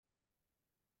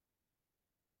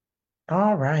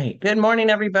All right. Good morning,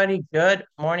 everybody. Good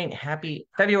morning. Happy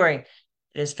February.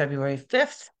 It is February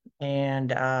 5th and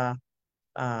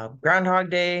Groundhog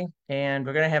Day, and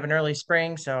we're going to have an early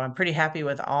spring. So I'm pretty happy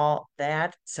with all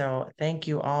that. So thank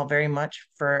you all very much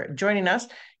for joining us.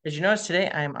 As you notice today,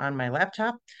 I'm on my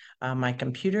laptop. My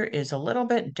computer is a little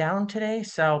bit down today.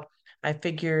 So I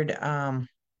figured,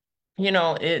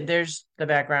 there's the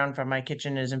background from my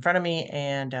kitchen is in front of me,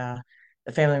 and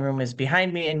the family room is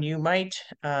behind me, and you might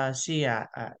see a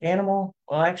animal.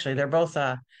 Well, actually, they're both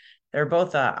on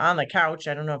the couch.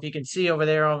 I don't know if you can see over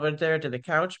there to the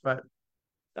couch, but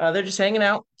they're just hanging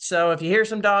out. So if you hear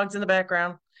some dogs in the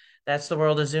background, that's the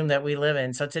world of Zoom that we live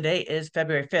in. So today is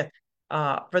February 5th.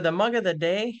 For the mug of the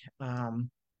day,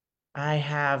 I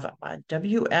have a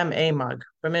WMA mug,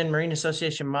 Women Marine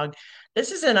Association mug.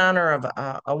 This is in honor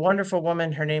of a wonderful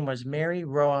woman. Her name was Mary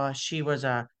Roa. She was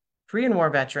a Korean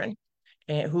War veteran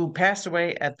and who passed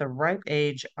away at the ripe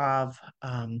age of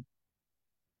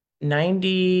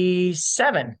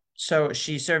 97. So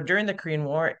she served during the Korean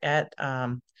War at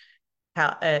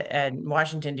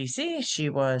Washington, D.C. She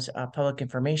was a public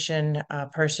information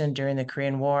person during the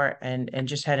Korean War and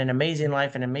just had an amazing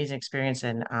life and amazing experience.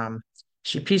 And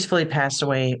she peacefully passed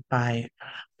away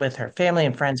with her family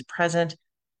and friends present.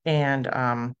 And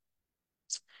we're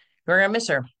gonna miss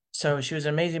her. So she was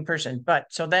an amazing person. But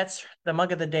so that's the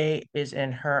mug of the day is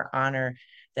in her honor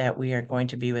that we are going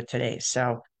to be with today.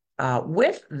 So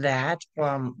with that,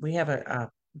 we have a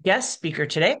guest speaker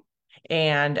today,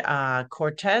 and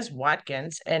Cortez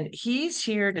Watkins, and he's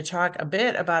here to talk a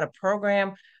bit about a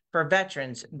program for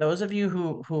veterans. Those of you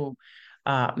who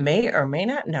may or may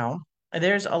not know,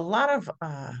 there's a lot of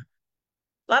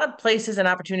places and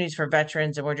opportunities for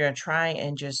veterans, and we're going to try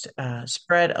and just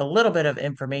spread a little bit of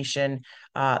information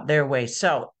their way.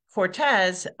 So,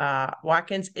 Cortez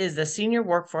Watkins is the Senior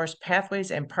Workforce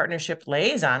Pathways and Partnership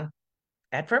Liaison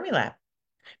at Fermilab.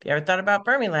 If you ever thought about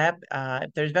Fermilab,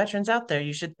 if there's veterans out there,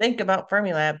 you should think about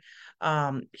Fermilab.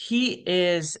 He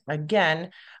is, again,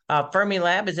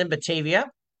 Fermilab is in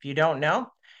Batavia, if you don't know.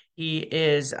 He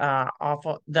is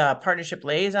the partnership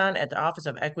liaison at the Office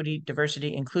of Equity,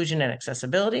 Diversity, Inclusion, and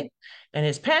Accessibility. And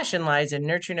his passion lies in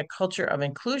nurturing a culture of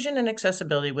inclusion and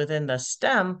accessibility within the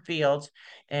STEM fields.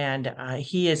 And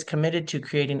he is committed to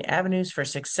creating avenues for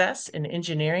success in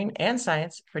engineering and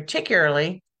science,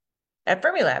 particularly at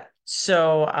Fermilab.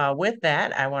 So, with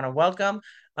that, I want to welcome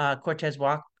Cortez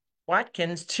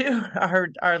Watkins to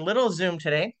our little Zoom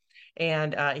today.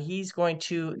 And he's going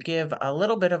to give a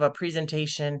little bit of a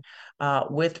presentation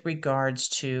with regards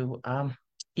to,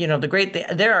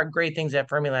 there are great things at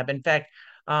Fermilab. In fact,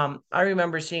 I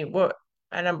remember seeing what,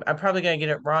 and I'm probably going to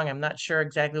get it wrong. I'm not sure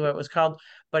exactly what it was called,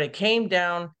 but it came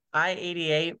down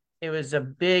I-88. It was a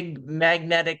big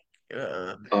magnetic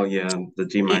Oh yeah, the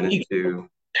G minus two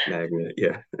magnet.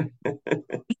 Yeah.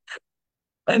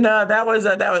 And that was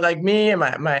like me and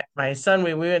my son.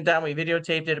 We went down, we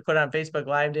videotaped it, put it on Facebook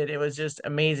Live. It was just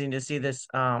amazing to see this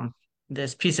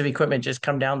piece of equipment just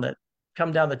come down the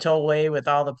tollway with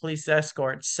all the police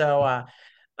escorts. So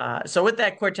with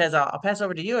that, Cortez, I'll pass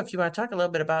over to you if you want to talk a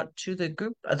little bit about to the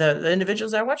group, the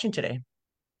individuals that are watching today.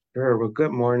 Sure. Well,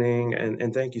 good morning,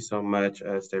 and thank you so much,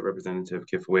 State Representative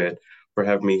Kifowit, for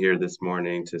having me here this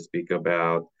morning to speak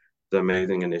about the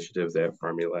amazing initiatives at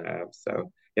Fermilab.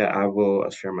 So, yeah, I will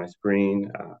share my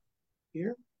screen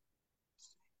here.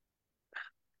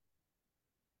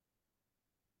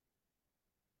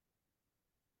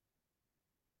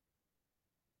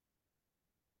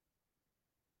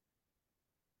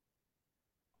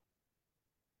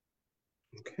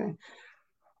 Okay.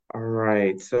 All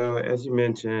right. So, as you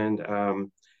mentioned,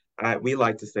 we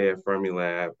like to say at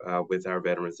Fermilab with our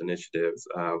veterans initiatives,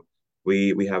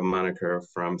 we have a moniker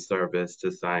from service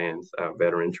to science,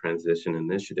 veteran transition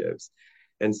initiatives.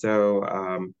 And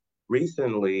so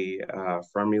recently,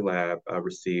 Fermilab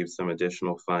received some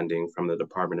additional funding from the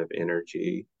Department of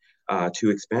Energy to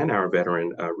expand our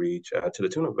veteran reach to the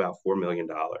tune of about $4 million.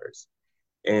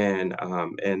 And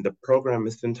the program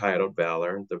is entitled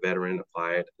Valor, the Veteran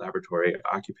Applied Laboratory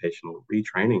Occupational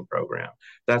Retraining Program.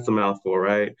 That's a mouthful,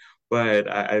 right?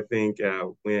 But I think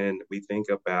when we think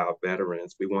about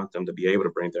veterans, we want them to be able to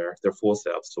bring their full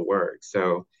selves to work.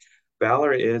 So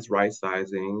Valor is right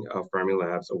sizing of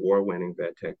Fermilab's award winning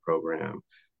vet tech program.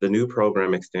 The new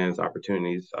program extends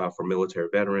opportunities for military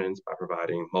veterans by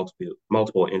providing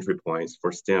multiple entry points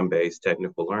for STEM based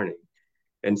technical learning.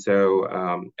 And so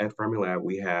at Fermilab,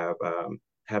 we have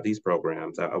these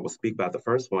programs. I will speak about the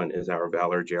first one is our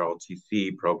Valor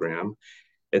JROTC program.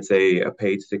 It's a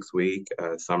paid 6 week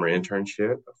summer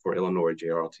internship for Illinois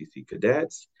JROTC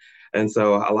cadets. And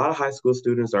so a lot of high school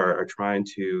students are trying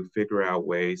to figure out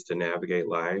ways to navigate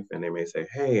life. And they may say,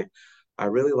 hey, I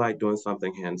really like doing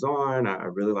something hands-on. I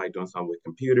really like doing something with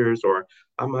computers, or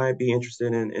I might be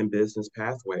interested in business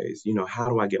pathways. How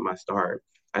do I get my start?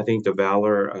 I think the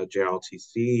Valor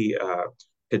JLTC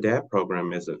cadet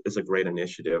program is a great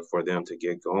initiative for them to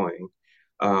get going.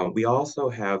 We also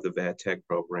have the Vet Tech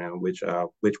program, which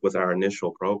was our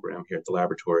initial program here at the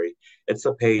laboratory. It's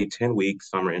a paid 10-week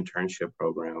summer internship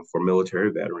program for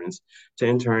military veterans to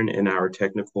intern in our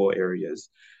technical areas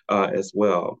as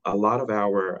well. A lot of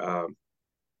our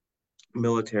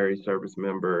military service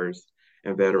members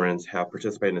and veterans have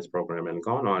participated in this program and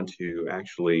gone on to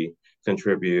actually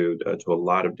contribute to a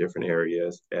lot of different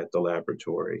areas at the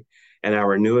laboratory. And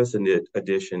our newest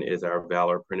addition is our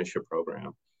Valor Apprenticeship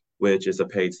Program, which is a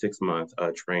paid 6 month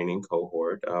training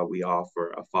cohort. We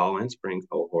offer a fall and spring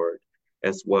cohort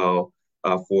as well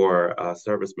for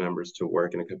service members to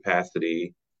work in a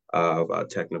capacity of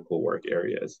technical work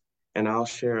areas. And I'll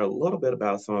share a little bit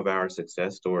about some of our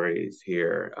success stories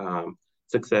here.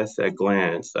 Success at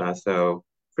glance. So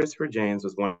Christopher James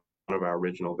was one of our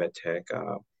original vet tech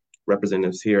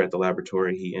representatives here at the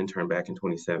laboratory. He interned back in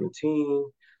 2017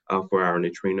 for our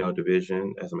neutrino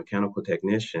division as a mechanical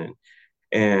technician.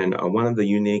 And one of the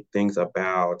unique things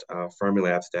about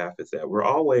Fermilab staff is that we're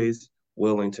always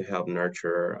willing to help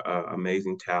nurture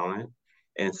amazing talent.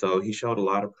 And so he showed a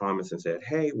lot of promise and said,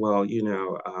 hey, well,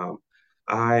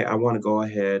 I want to go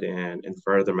ahead and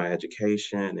further my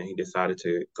education. And he decided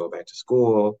to go back to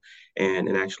school and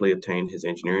actually obtain his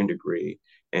engineering degree.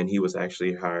 And he was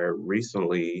actually hired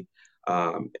recently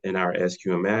in our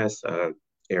SQMS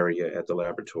area at the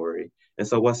laboratory. And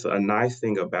so, what's a nice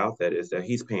thing about that is that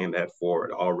he's paying that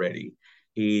forward already.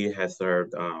 He has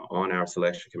served on our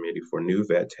selection committee for new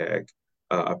vet tech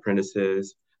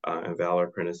apprentices and Valor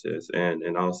apprentices,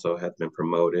 and also has been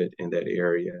promoted in that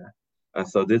area.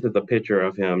 So this is a picture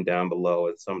of him down below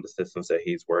and some of the systems that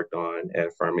he's worked on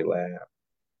at Fermilab.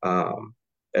 Um,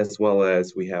 as well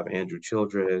as we have Andrew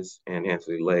Childress and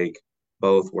Anthony Lake.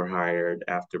 Both were hired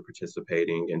after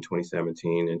participating in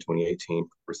 2017 and 2018,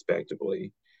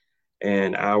 respectively.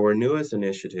 And our newest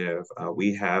initiative,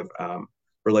 we have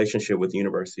relationship with the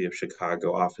University of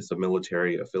Chicago Office of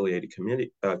Military Affiliated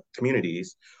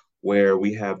Communities, where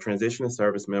we have transition and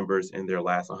service members in their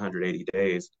last 180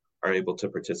 days are able to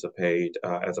participate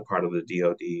as a part of the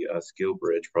DoD Skill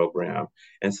Bridge program.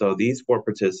 And so these 4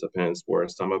 participants were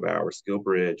some of our Skill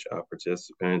Bridge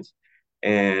participants.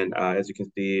 And as you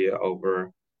can see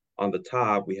over on the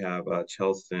top, we have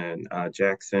Chelson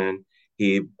Jackson.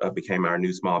 He became our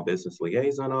new small business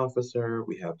liaison officer.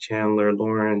 We have Chandler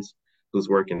Lawrence, who's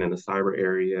working in the cyber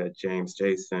area, James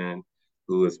Jason,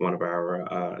 who is one of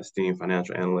our esteemed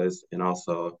financial analysts, and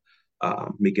also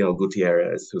Miguel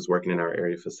Gutierrez, who's working in our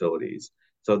area facilities.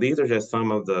 So these are just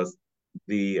some of the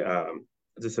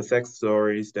the success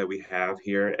stories that we have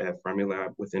here at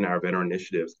Fermilab within our veteran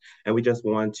initiatives, and we just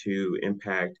want to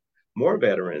impact more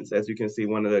veterans. As you can see,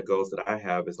 one of the goals that I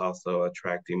have is also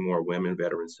attracting more women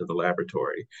veterans to the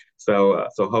laboratory. So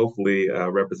hopefully,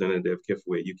 Representative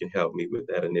Kifowit, you can help me with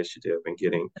that initiative and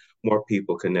getting more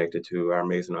people connected to our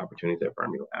amazing opportunities at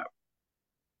Fermilab.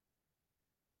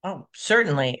 Oh,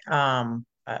 certainly.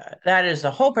 That is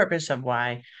the whole purpose of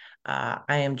why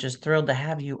I am just thrilled to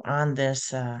have you on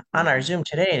this on our Mhm. Zoom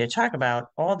today to talk about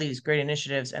all these great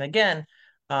initiatives. And again,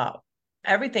 uh,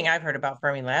 everything I've heard about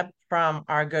Fermilab from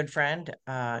our good friend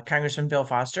Congressman Bill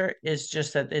Foster is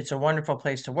just that it's a wonderful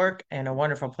place to work and a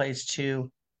wonderful place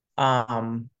to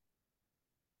um,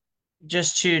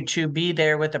 just to be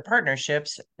there with the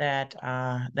partnerships that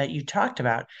you talked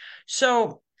about.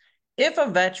 So if a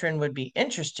veteran would be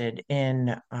interested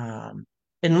in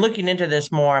looking into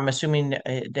this more, I'm assuming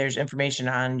there's information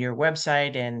on your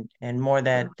website and more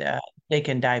that they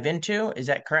can dive into. Is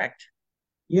that correct?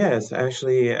 Yes,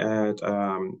 actually,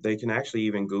 they can actually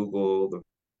even Google the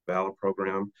Valor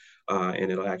program,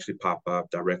 and it'll actually pop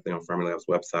up directly on Fermilab's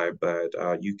website. But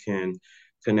you can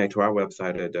connect to our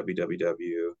website at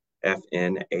www.fnal.gov.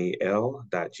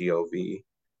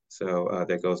 So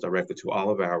that goes directly to all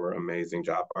of our amazing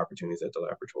job opportunities at the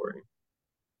laboratory.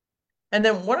 And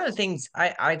then one of the things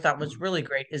I thought was really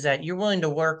great is that you're willing to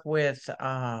work with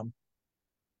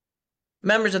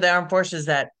members of the armed forces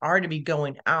that are to be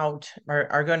going out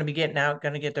are going to be getting out,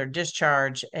 going to get their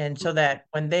discharge, and so that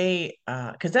when they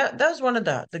because that was one of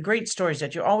the great stories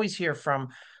that you always hear from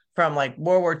like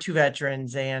World War II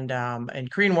veterans and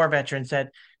Korean War veterans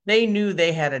that they knew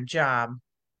they had a job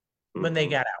when they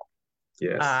Hmm. got out.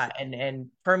 Yes.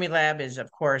 And Fermilab is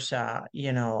of course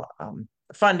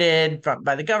funded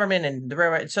by the government and the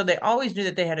railroad. So they always knew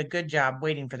that they had a good job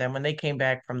waiting for them when they came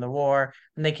back from the war,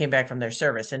 when they came back from their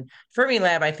service. And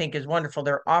Fermilab, I think, is wonderful.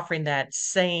 They're offering that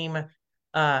same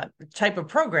uh, type of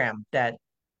program that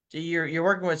you're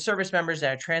working with service members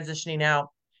that are transitioning out,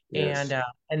 Yes.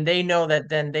 and they know that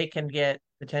then they can get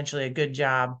potentially a good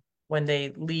job when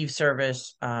they leave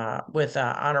service with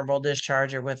honorable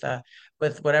discharge or with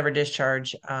whatever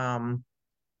discharge.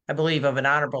 I believe of an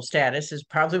honorable status is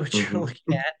probably what you're Hmm.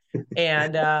 looking at.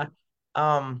 And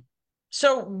um,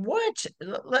 so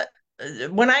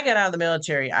when I got out of the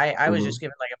military, I was just Hmm.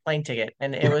 given like a plane ticket,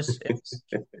 and it was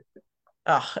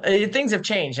things have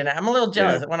changed, and I'm a little Yeah.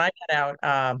 jealous. When I got out,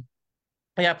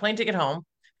 I got a plane ticket home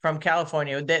from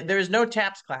California. There was no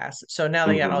TAPS class, so now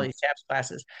they got all Hmm. these TAPS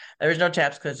classes. There was no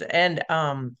TAPS class, and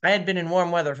I had been in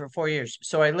warm weather for 4 years,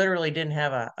 so I literally didn't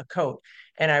have a coat.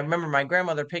 And I remember my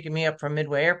grandmother picking me up from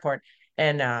Midway Airport,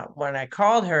 and when I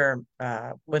called her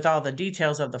with all the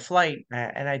details of the flight,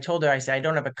 and I told her, I said I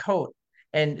don't have a coat.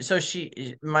 And so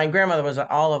my grandmother was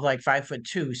all of like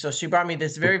 5'2", so she brought me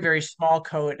this very, very small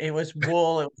coat. It was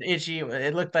wool, it was itchy,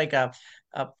 it looked like a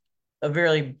a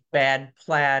very bad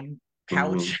plaid Hmm.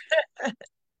 couch.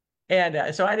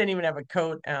 And so I didn't even have a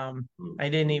coat. I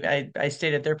didn't even, I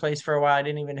stayed at their place for a while. I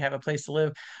didn't even have a place to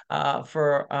live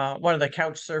for one of the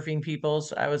couch surfing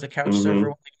peoples. I was a couch surfer Hmm.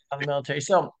 when I got out of the military.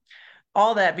 So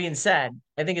all that being said,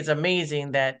 I think it's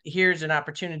amazing that here's an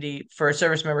opportunity for a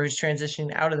service member who's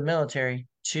transitioning out of the military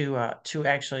to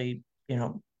actually,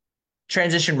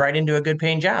 transition right into a good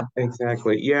paying job.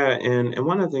 Exactly. Yeah, and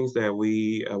one of the things that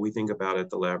we think about at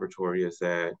the laboratory is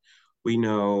that we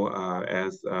know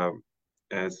as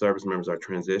service members are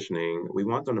transitioning, we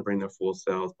want them to bring their full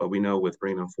selves, but we know with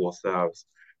bringing them full selves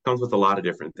comes with a lot of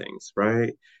different things,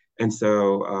 right? And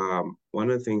so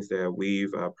one of the things that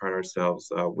we've pride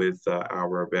ourselves with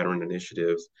our veteran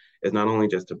initiatives is not only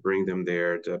just to bring them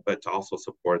there, but to also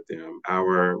support them.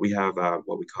 We have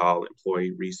what we call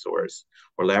employee resource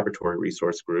or laboratory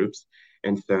resource groups,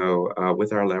 and so,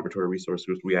 with our laboratory resource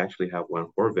groups, we actually have one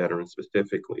for veterans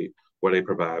specifically, where they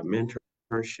provide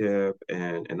mentorship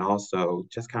and also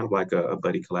just kind of like a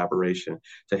buddy collaboration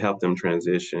to help them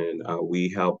transition. We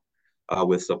help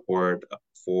with support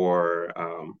for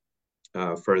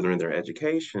furthering their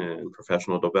education,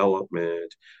 professional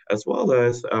development, as well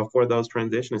as for those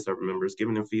transitioning service members,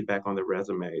 giving them feedback on their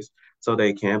resumes so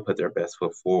they can put their best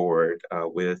foot forward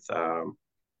with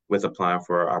applying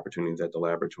for opportunities at the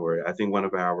laboratory. I think one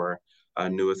of our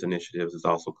newest initiatives is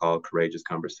also called Courageous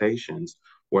Conversations,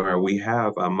 where we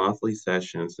have monthly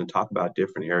sessions and talk about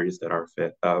different areas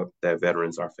that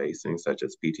veterans are facing, such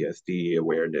as PTSD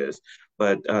awareness,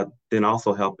 but then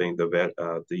also helping the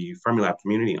Fermilab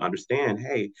community understand,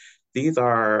 hey, these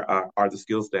are the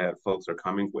skills that folks are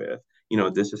coming with. You know,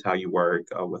 this is how you work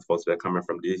with folks that are coming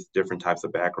from these different types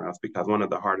of backgrounds. Because one of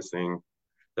the hardest things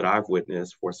that I've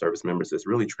witnessed for service members is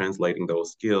really translating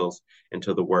those skills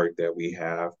into the work that we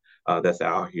have that's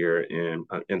out here in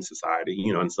society,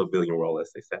 you know, in civilian role,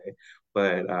 as they say.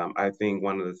 But I think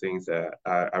one of the things that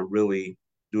I really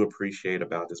do appreciate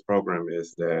about this program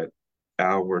is that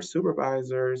our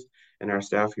supervisors and our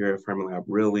staff here at Fermi Lab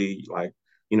really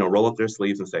roll up their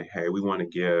sleeves and say, hey, we want to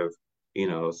give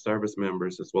service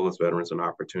members as well as veterans an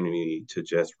opportunity to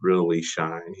just really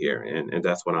shine here. And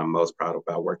that's what I'm most proud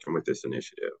about working with this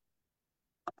initiative.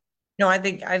 No, I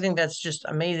think that's just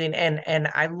amazing. And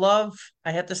I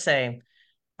have to say,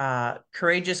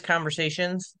 courageous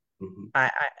conversations. Hmm.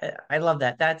 I love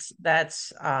that. That's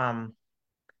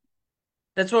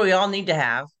what we all need to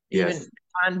have, Yes,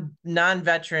 even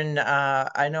non-veteran.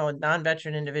 I know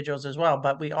non-veteran individuals as well,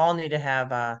 but we all need to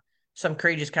have some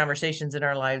courageous conversations in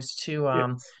our lives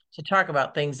yes. to talk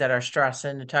about things that are stress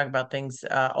and to talk about things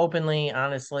openly,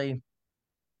 honestly,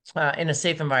 in a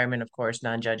safe environment, of course,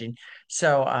 non-judging.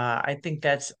 So I think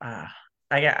that's I'm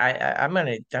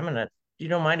gonna. You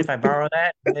don't mind if I borrow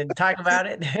that and talk about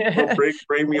it? Well,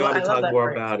 bring me on to I love talk that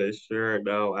more phrase. about it. Sure.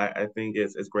 No, I think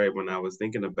it's great. When I was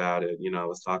thinking about it, I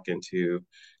was talking to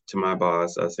my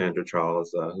boss, Sandra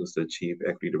Charles, who's the Chief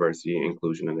Equity, Diversity,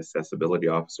 Inclusion, and Accessibility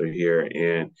Officer here,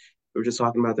 and we were just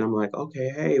talking about them. Like, okay,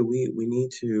 hey, we need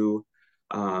to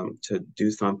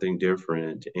do something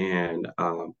different, and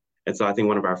so I think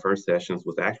one of our first sessions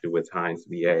was actually with Heinz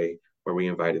VA, where we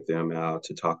invited them out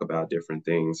to talk about different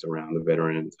things around the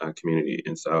veteran community,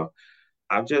 and so.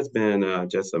 I've just been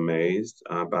just amazed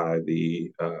by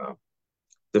the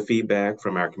feedback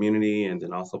from our community and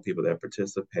then also people that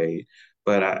participate.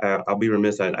 But I'll be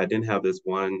remiss. I didn't have this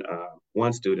one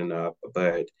student up,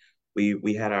 but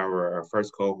we had our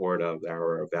first cohort of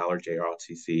our Valor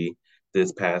JROTC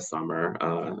this past summer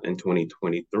in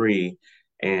 2023.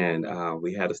 And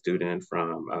we had a student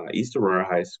from East Aurora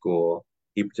High School.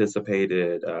 He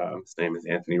participated. His name is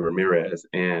Anthony Ramirez,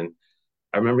 and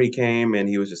I remember he came and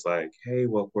he was just like, "Hey,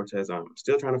 well, Cortez, I'm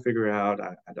still trying to figure out.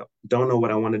 I don't know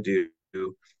what I want to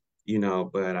do,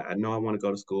 but I know I want to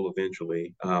go to school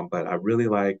eventually. But I really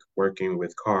like working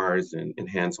with cars and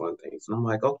hands-on things." And I'm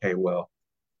like, "Okay, well,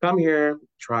 come here,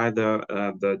 try the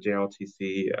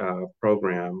JLTC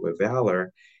program with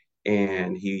Valor."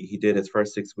 And he did his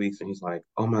first 6 weeks, and he's like,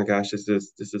 "Oh my gosh, this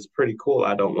is pretty cool.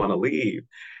 I don't want to leave."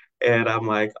 And I'm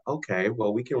like, okay,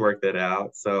 well, we can work that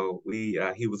out. So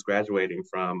he was graduating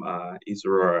from East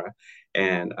Aurora,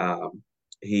 and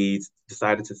he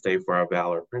decided to stay for our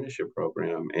Valor apprenticeship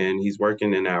program, and he's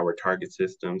working in our target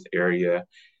systems area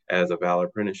as a Valor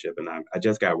apprenticeship. And I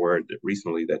just got word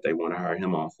recently that they want to hire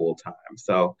him on full time.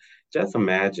 So just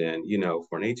imagine,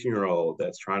 for an 18-year-old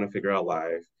that's trying to figure out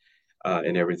life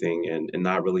and everything, and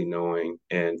not really knowing,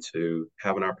 and to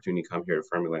have an opportunity to come here to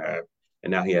Fermilab, and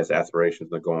now he has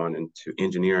aspirations to go on into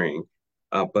engineering.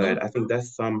 But I think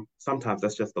sometimes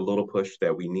that's just a little push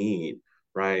that we need,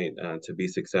 right, to be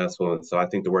successful. And so I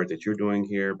think the work that you're doing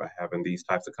here by having these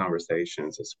types of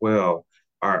conversations as well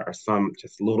are some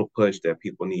just little push that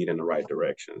people need in the right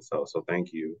direction. So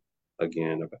thank you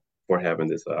again for having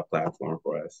this platform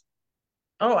for us.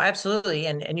 Oh, absolutely.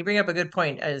 And you bring up a good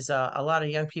point, as a lot of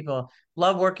young people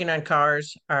love working on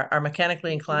cars, are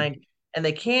mechanically Mhm. inclined, and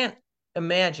they can't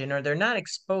imagine or they're not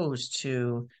exposed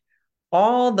to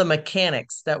all the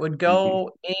mechanics that would Mhm.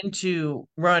 go into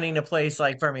running a place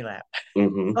like Fermilab.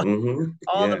 Mhm. Mhm.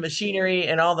 All the Yes. machinery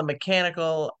and all the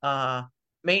mechanical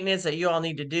maintenance that you all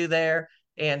need to do there.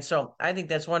 And so I think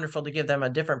that's wonderful to give them a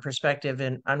different perspective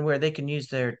and on where they can use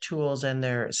their tools and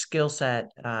their skill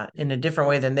set in a different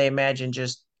way than they imagine.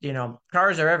 Just,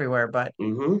 cars are everywhere, but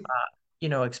Mhm.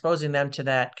 exposing them to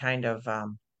that kind of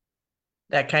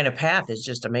path is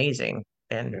just amazing.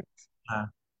 And Yeah. uh,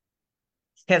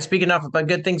 can't speak enough about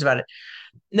good things about it.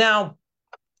 Now,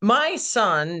 my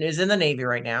son is in the Navy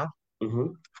right now.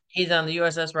 Mhm. He's on the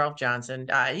USS Ralph Johnson.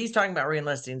 He's talking about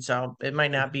reenlisting, so it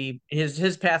might not be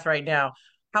his path right now.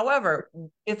 However,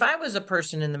 if I was a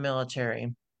person in the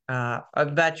military, a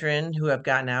veteran who have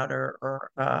gotten out or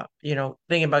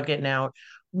thinking about getting out,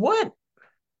 what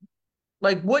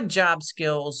what job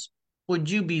skills would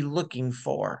you be looking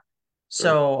for?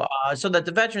 Sure. So that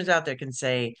the veterans out there can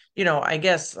say, I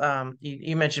guess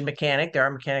you mentioned mechanic. There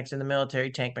are mechanics in the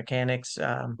military, tank mechanics,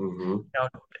 Mhm.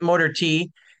 motor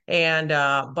T, and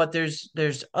but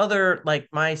there's other, like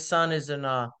my son is in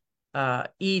a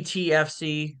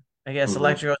ETFC, I guess Mhm.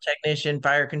 electrical technician,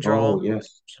 fire Oh, control,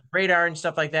 yes. radar and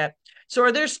stuff like that. So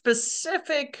are there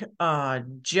specific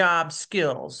job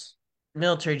skills,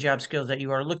 military job skills that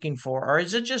you are looking for, or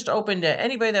is it just open to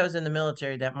anybody that was in the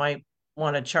military that might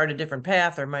want to chart a different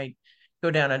path or might go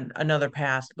down another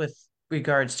path with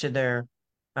regards to their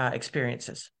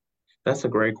experiences? That's a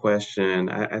great question.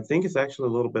 I think it's actually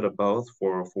a little bit of both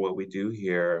for what we do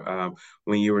here.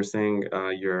 When you were saying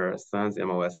your son's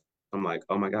MOS, I'm like,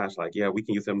 oh my gosh, like, yeah, we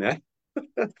can use him now.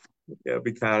 Yeah,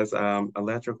 because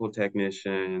electrical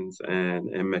technicians and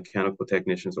mechanical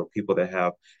technicians, or people that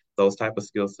have those type of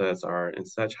skill sets, are in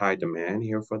such high demand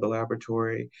here for the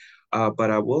laboratory. But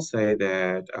I will say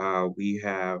that we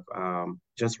have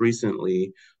just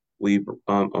recently we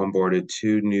onboarded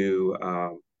two new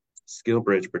skill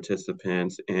bridge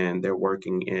participants, and they're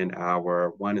working in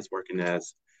one is working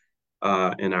as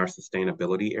in our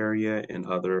sustainability area, and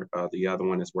the other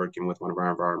one is working with one of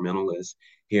our environmentalists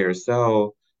here.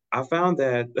 So I found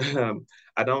that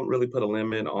I don't really put a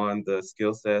limit on the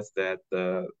skill sets that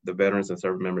the veterans and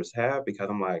service members have, because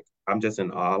I'm just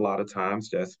in awe a lot of times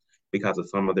just because of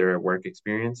some of their work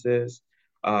experiences.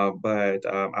 But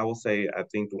I will say I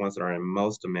think the ones that are in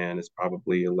most demand is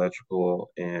probably electrical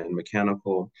and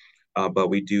mechanical. But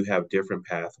we do have different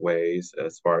pathways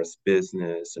as far as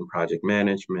business and project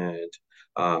management,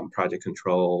 project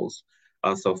controls.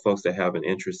 So folks that have an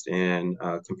interest in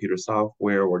computer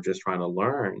software or just trying to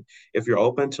learn, if you're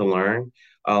open to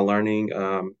learning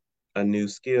a new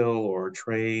skill or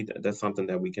trade, that's something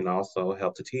that we can also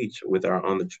help to teach with our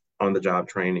on the job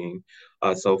training.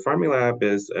 So Fermilab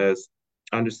is as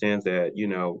understands that,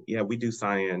 yeah, we do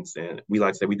science, and we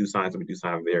like to say we do science, and we do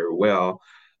science very well.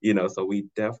 So we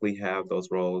definitely have those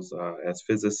roles as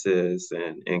physicists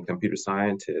and computer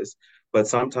scientists. But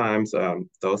sometimes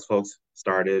those folks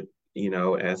started,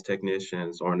 as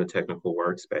technicians or in the technical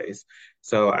workspace.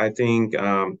 So I think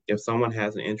if someone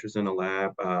has an interest in a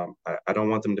lab, I don't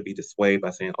want them to be dissuaded by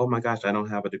saying, "Oh my gosh, I don't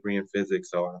have a degree in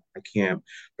physics, so I can't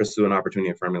pursue an opportunity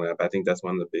in Fermilab." I think that's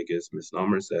one of the biggest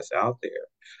misnomers that's out there.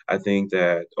 I think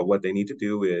that what they need to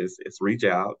do is reach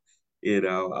out.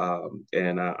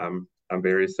 and I'm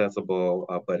very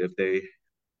accessible. But if they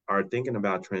are thinking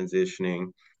about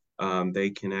transitioning, they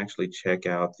can actually check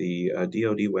out the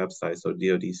DoD website, so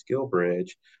DoD Skill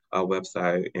Bridge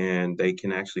website, and they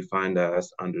can actually find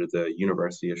us under the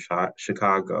University of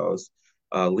Chicago's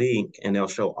link, and they'll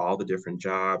show all the different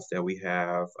jobs that we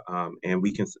have, and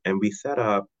we set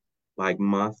up like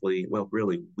monthly, well,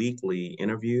 really weekly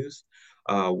interviews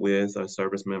with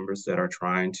service members that are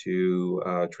trying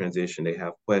to transition. They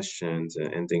have questions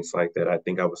and things like that. I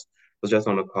think I was just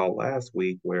on a call last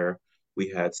week where we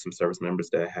had some service members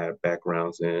that had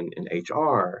backgrounds in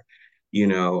HR,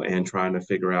 and trying to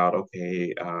figure out,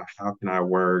 okay, how can I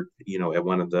work, at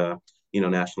one of the,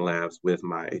 national labs with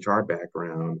my HR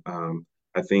background.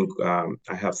 I think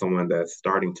I have someone that's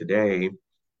starting today.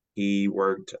 He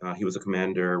was a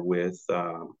commander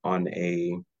on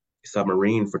a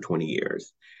submarine for 20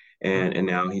 years. And Mhm.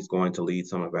 now he's going to lead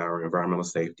some of our environmental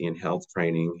safety and health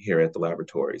training here at the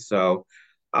laboratory. So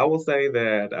I will say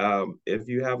that if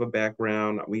you have a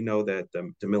background, we know that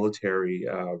the military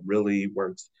really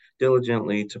works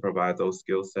diligently to provide those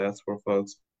skill sets for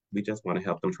folks. We just want to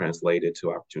help them translate it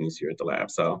to opportunities here at the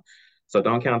lab. So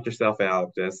don't count yourself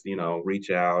out. Just, reach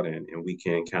out and we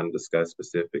can kind of discuss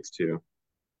specifics too.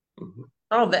 Mhm.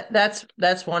 Oh,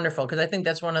 that's wonderful because I think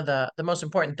that's one of the most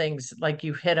important things, like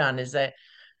you hit on, is that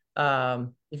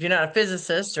if you're not a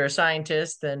physicist or a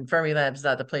scientist, then Fermilab's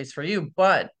not the place for you.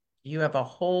 But you have a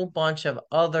whole bunch of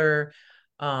other,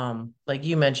 like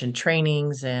you mentioned,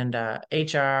 trainings and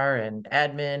HR and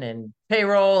admin and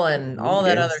payroll and all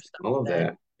that other Yes, stuff. all of That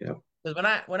that. Yeah. because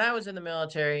when I was in the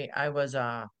military, I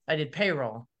did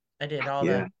payroll. I did all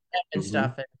Yeah. the admin Hmm.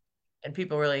 stuff, and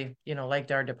people really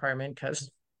liked our department because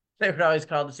they would always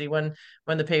call to see when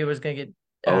the pay was going to get.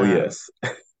 Oh, yes,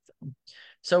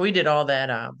 So we did all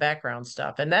that background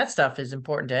stuff, and that stuff is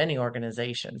important to any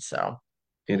organization.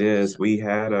 it is. So We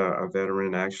had a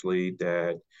veteran actually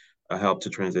that helped to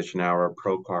transition our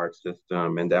pro card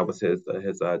system, and that was his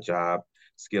job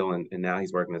skill, and now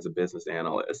he's working as a business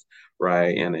analyst,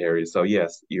 right, in the area. So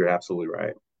yes, you're absolutely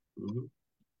right. Mhm.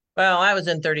 well, I was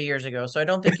in 30 years ago, so I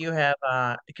don't think you have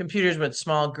computers with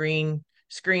small green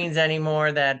screens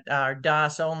anymore that are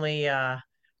DOS only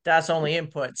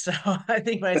input. So I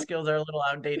think my skills are a little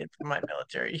outdated from my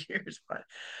military years, but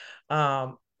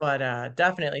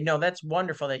definitely no, that's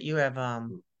wonderful that you have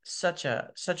such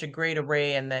a great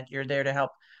array and that you're there to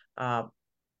help uh,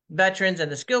 veterans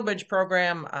and the Skill Bridge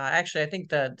program. Actually, I think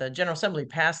the General Assembly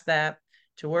passed that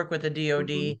to work with the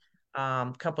DoD.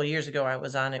 Mhm. A couple of years ago, I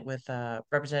was on it with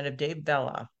Representative Dave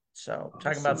Bella. So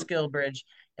talking about Awesome. Skill Bridge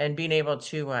and being able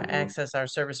to Mhm. access our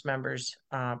service members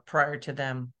prior to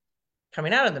them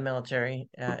coming out of the military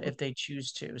Mhm. if they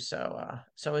choose to.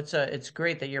 So it's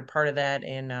great that you're part of that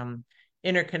and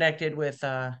interconnected with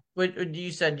what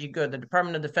you said you go to the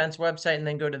Department of Defense website and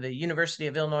then go to the University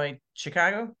of Illinois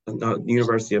Chicago. No,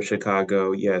 University of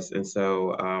Chicago, yes. And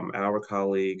so our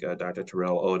colleague, Dr.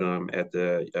 Terrell Odom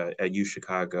at U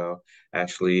Chicago,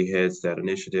 actually heads that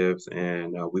initiatives,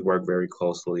 and we work very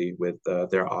closely with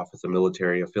their Office of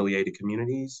Military Affiliated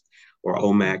Communities, or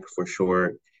OMAC for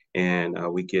short, and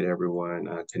we get everyone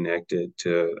connected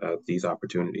to these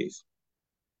opportunities.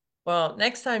 Well,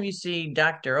 next time you see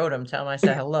Dr. Odom, tell him I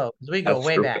said hello because we go That's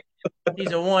way true. back.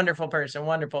 He's a wonderful person,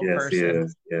 wonderful Yes, person.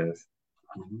 yes, yes.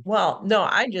 Mhm. Well, no,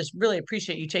 I just really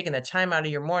appreciate you taking the time out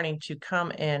of your morning to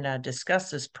come and discuss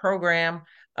this program.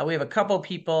 We have a couple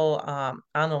people on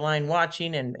the line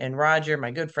watching, and Roger,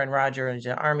 my good friend Roger, who's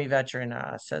an Army veteran,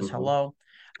 says Mhm. hello.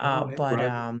 Oh, hey, But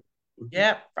Roger. Mhm.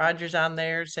 yeah, Roger's on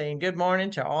there saying good morning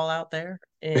to all out there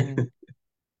in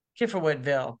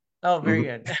Kiffowitville. Oh, very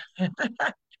Mhm. good.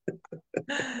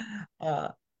 Uh,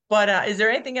 but is there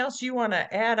anything else you want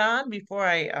to add on before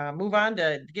I move on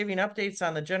to giving updates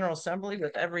on the General Assembly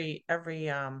with every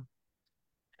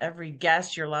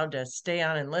guest? You're allowed to stay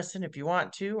on and listen if you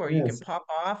want to, or you can Yes. pop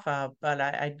off. But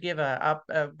I'd give a up.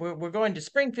 We're going to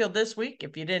Springfield this week,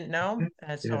 if you didn't know.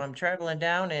 Okay. So Yes. I'm traveling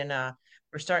down, and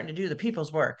we're starting to do the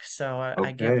people's work. So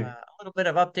I give Okay. a little bit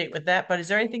of update with that. But is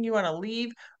there anything you want to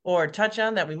leave or touch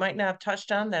on that we might not have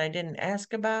touched on that I didn't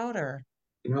ask about, or?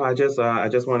 No, I just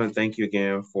want to thank you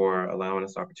again for allowing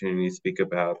us the opportunity to speak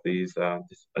about these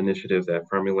initiatives at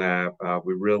Fermilab.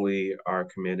 We really are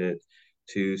committed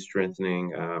to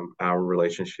strengthening our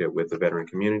relationship with the veteran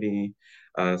community.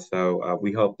 So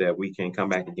we hope that we can come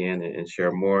back again and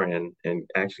share more and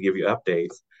actually give you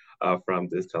updates from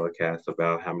this telecast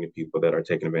about how many people that are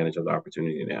taking advantage of the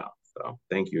opportunity now. So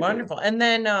thank you again. Wonderful. And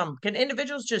then can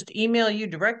individuals just email you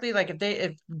directly? Like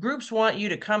if groups want you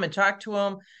to come and talk to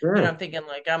them, Sure. I'm thinking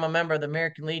like I'm a member of the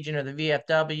American Legion or the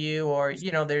VFW, or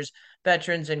there's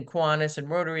veterans in Kiwanis and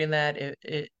Rotary and that.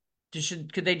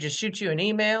 Could they just shoot you an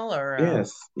email or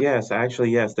Yes, actually,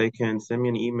 yes, they can send me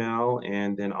an email,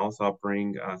 and then also I'll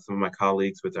bring some of my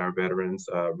colleagues with our veterans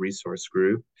resource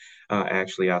group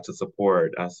actually out to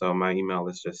support. So my email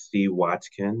is just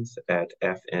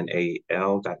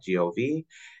cwatkins@fnal.gov,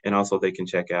 and also they can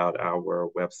check out our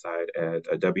website at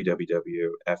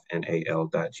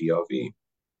www.fnal.gov.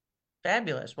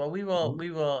 Fabulous. Well, we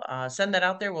will send that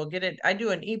out there. We'll get it. I do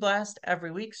an e-blast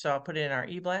every week, so I'll put it in our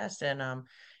e-blast and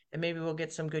maybe we'll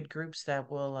get some good groups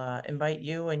that will invite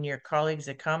you and your colleagues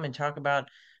to come and talk about,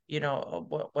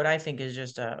 what I think is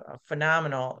just a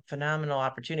phenomenal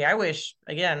opportunity. I wish,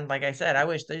 again, like I said, I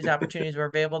wish these opportunities were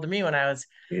available to me when I was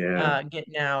Yeah,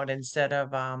 getting out instead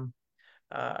of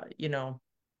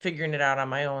figuring it out on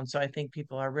my own. So I think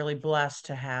people are really blessed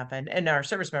to have, and our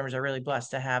service members are really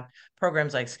blessed to have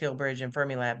programs like Skill Bridge and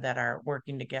Fermilab that are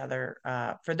working together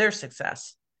for their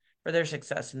success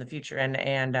in the future.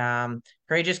 And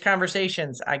courageous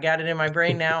conversations. I got it in my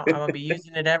brain now. I'm gonna be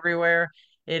using it everywhere.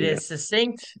 It yeah, is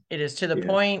succinct. It is to the yes,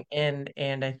 point, and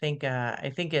I think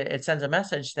it sends a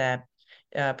message that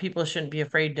people shouldn't be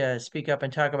afraid to speak up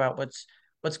and talk about what's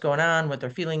going on, what their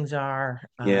feelings are,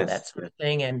 yes, that sort yes, of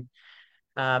thing. And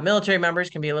military members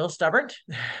can be a little stubborn.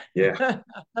 yeah.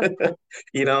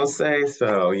 You don't say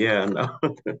so. Yeah, no,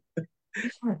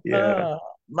 yeah. uh,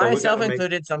 So we got to Myself make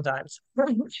included sometimes.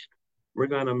 we're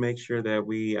gonna make sure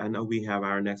that I know we have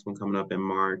our next one coming up in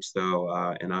March,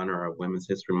 so in honor of Women's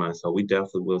History Month. So we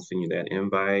definitely will send you that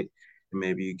invite, and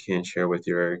maybe you can share with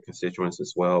your constituents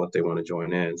as well if they want to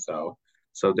join in. So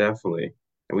definitely,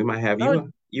 and we might have Oh,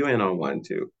 you in on one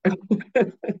too.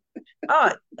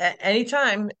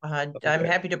 anytime. I'm Okay.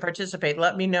 happy to participate.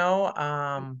 Let me know.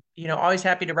 Always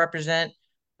happy to represent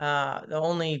the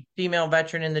only female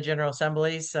veteran in the General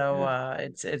Assembly. So Yeah.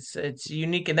 it's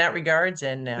unique in that regards.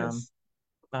 And Yes.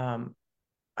 um,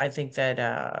 I think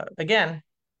that again,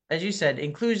 as you said,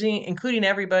 including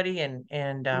everybody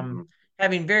and Hmm.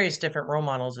 having various different role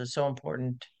models is so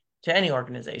important to any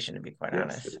organization, to be quite Yes, it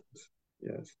honest. is.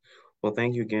 Yes. Well,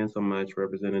 thank you again so much,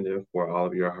 Representative, for all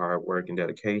of your hard work and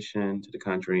dedication to the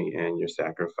country and your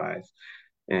sacrifice.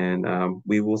 And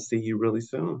we will see you really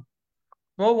soon.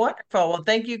 Well, wonderful. Well,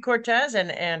 thank you, Cortez,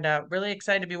 and really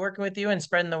excited to be working with you and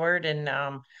spreading the word. And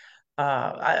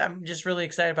I'm just really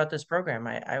excited about this program.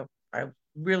 I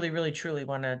really truly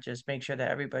want to just make sure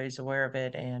that everybody's aware of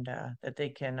it and that they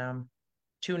can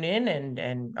tune in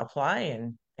and apply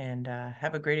and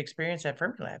have a great experience at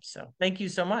Fermilab. So thank you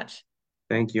so much.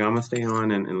 Thank you. I'm gonna stay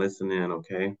on and listen in,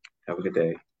 okay? Have a good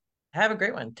day. Have a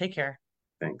great one. Take care.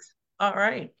 Thanks. All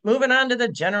right, moving on to the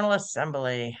General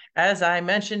Assembly. As I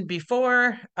mentioned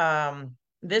before,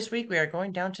 this week we are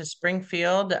going down to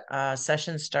Springfield.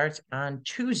 Session starts on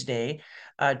Tuesday.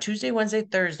 Tuesday, Wednesday,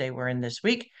 Thursday, we're in this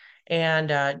week.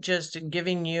 And just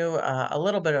giving you a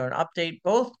little bit of an update,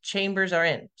 both chambers are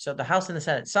in. So the House and the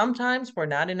Senate. Sometimes we're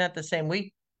not in at the same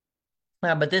week,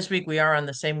 but this week we are on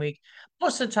the same week.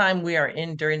 Most of the time we are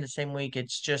in during the same week.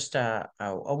 It's just a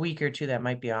week or two that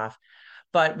might be off,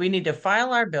 but we need to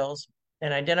file our bills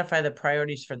and identify the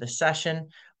priorities for the session.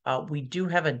 We do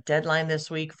have a deadline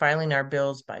this week, filing our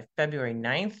bills by February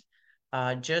 9th.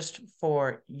 Just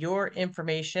for your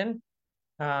information,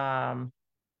 um,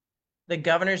 the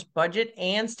governor's budget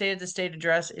and state of the state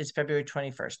address is February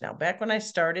 21st. Now, back when I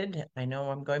started, I know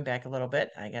I'm going back a little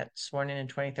bit. I got sworn in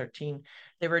 2013.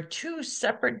 There were two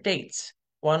separate dates.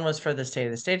 One was for the state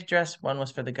of the state address, one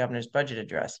was for the governor's budget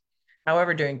address.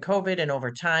 However, during COVID and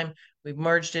over time, we've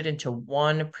merged it into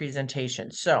one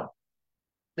presentation. So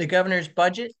the governor's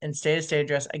budget and state of state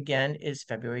address again is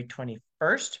February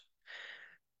 21st.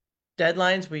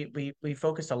 Deadlines, we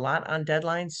focused a lot on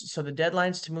deadlines. So the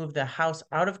deadlines to move the House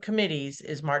out of committees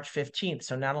is March 15th.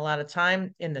 So not a lot of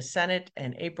time in the Senate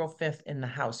and April 5th in the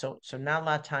House. So not a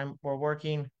lot of time. We're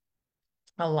working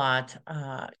a lot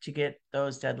to get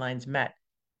those deadlines met.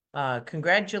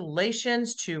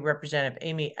 Congratulations to Representative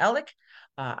Amy Ellick.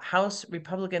 House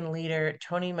Republican leader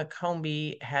Tony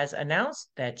McCombie has announced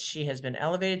that she has been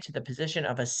elevated to the position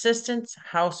of Assistant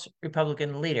House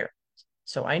Republican leader.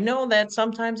 So I know that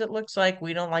sometimes it looks like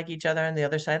we don't like each other on the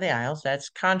other side of the aisles. That's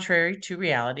contrary to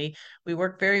reality. We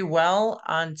work very well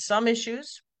on some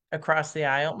issues across the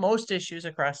aisle, most issues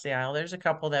across the aisle. There's a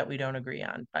couple that we don't agree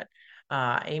on, but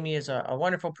Amy is a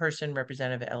wonderful person.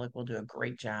 Representative Ellick will do a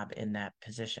great job in that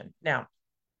position. Now,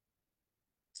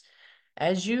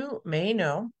 as you may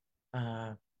know,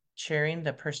 chairing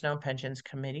the Personnel and Pensions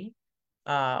Committee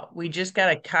We just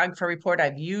got a COGFA report.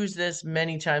 I've used this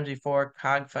many times before.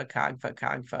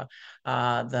 COGFA,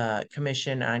 the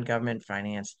Commission on Government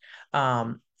Finance.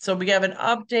 So we have an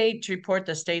update to report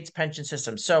the state's pension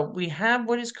system. So we have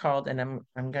what is called, and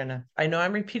I know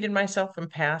I'm repeating myself from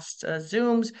past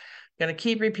Zooms, gonna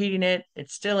keep repeating it.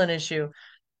 It's still an issue.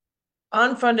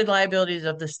 Unfunded liabilities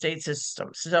of the state system.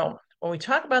 So when we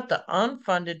talk about the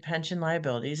unfunded pension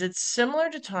liabilities, it's similar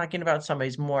to talking about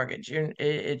somebody's mortgage.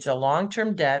 It's a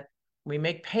long-term debt. We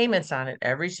make payments on it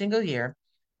every single year,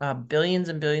 billions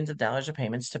and billions of dollars of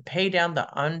payments to pay down the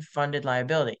unfunded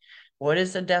liability. What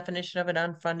is the definition of an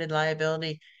unfunded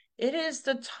liability? It is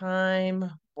the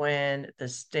time when the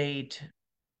state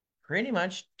pretty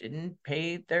much didn't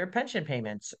pay their pension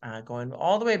payments, going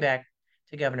all the way back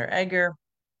to Governor Edgar.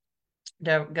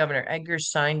 Governor Edgar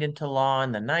signed into law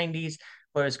in the 90s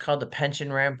what is called the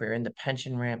pension ramp. We're in the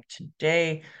pension ramp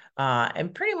today,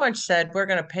 and pretty much said we're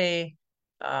going to pay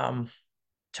um,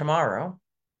 tomorrow.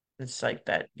 It's like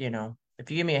that,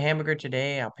 if you give me a hamburger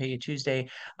today, I'll pay you Tuesday.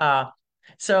 Uh,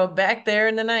 so back there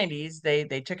in the 90s,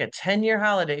 they took a 10-year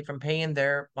holiday from paying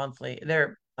their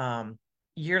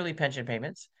yearly pension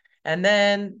payments, and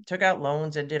then took out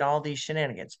loans and did all these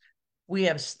shenanigans. We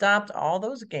have stopped all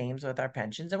those games with our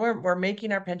pensions, and we're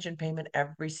making our pension payment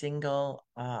every single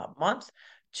month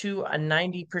to a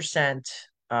 90%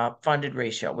 funded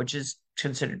ratio, which is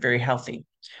considered very healthy.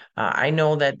 I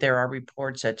know that there are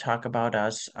reports that talk about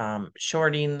us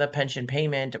shorting the pension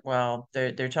payment. Well,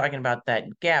 they're talking about that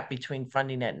gap between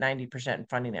funding at 90% and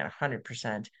funding at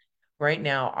 100%. Right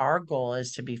now, our goal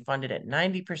is to be funded at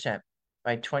 90%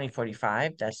 by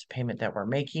 2045. That's the payment that we're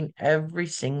making every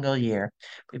single year.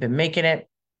 We've been making it.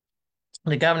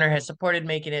 The governor has supported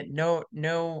making it.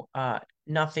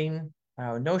 Nothing,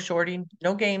 no shorting,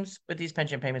 no games with these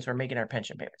pension payments. We're making our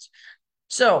pension payments.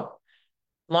 So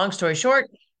long story short,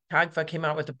 COGFA came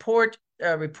out with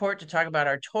a report to talk about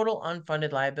our total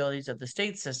unfunded liabilities of the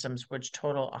state systems, which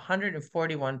total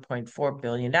 $141.4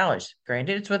 billion.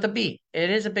 Granted, it's with a B. It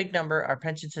is a big number. Our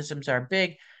pension systems are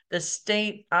big. The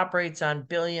state operates on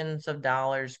billions of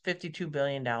dollars. $52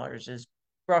 billion is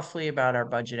roughly about our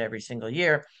budget every single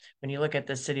year. When you look at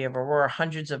the city of Aurora,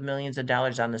 hundreds of millions of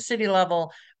dollars on the city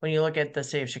level. When you look at the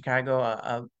city of Chicago,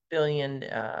 a billion,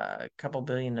 a couple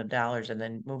billion of dollars, and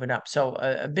then moving up. So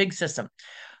a big system.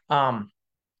 Um,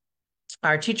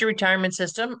 our teacher retirement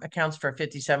system accounts for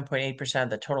 57.8% of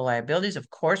the total liabilities. Of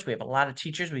course, we have a lot of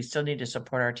teachers. We still need to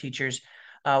support our teachers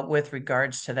with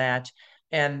regards to that.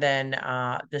 And then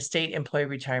the state employee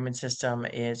retirement system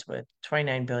is with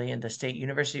 29 billion. The state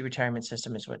university retirement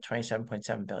system is with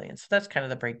 27.7 billion. So that's kind of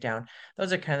the breakdown.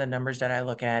 Those are kind of the numbers that I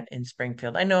look at in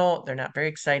Springfield. I know they're not very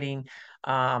exciting.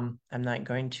 I'm not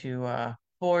going to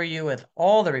bore you with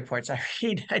all the reports I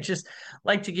read. I just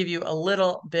like to give you a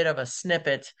little bit of a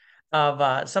snippet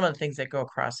of some of the things that go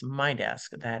across my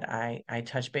desk that I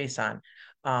touch base on.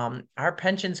 Our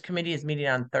pensions committee is meeting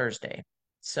on Thursday.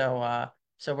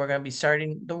 So we're going to be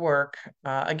starting the work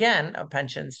again of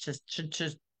pensions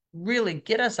to really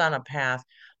get us on a path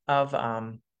of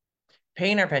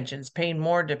paying our pensions, paying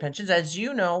more to pensions. As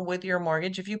you know, with your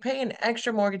mortgage, if you pay an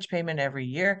extra mortgage payment every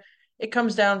year, it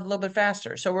comes down a little bit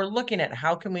faster. So we're looking at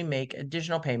how can we make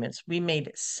additional payments. We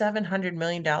made $700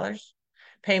 million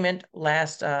payment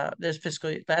last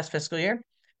fiscal year.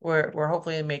 We're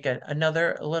hopefully make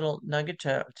another little nugget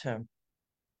to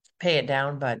pay it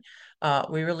down, but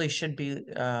we really should be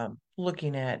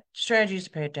looking at strategies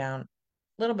to pay it down a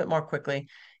little bit more quickly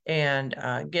and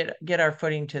get our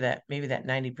footing to that, maybe that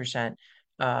 90%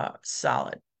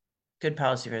 solid. Good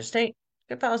policy for the state,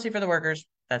 good policy for the workers.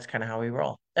 That's kind of how we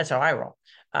roll. That's how I roll.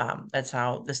 That's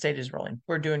how the state is rolling.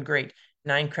 We're doing great.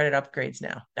 9 credit upgrades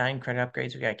now. 9 credit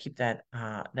upgrades. We got to keep that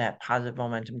positive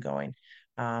momentum going.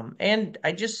 And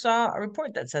I just saw a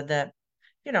report that said that,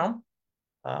 you know,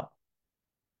 uh,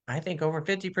 I think over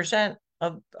 50%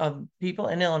 of people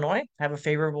in Illinois have a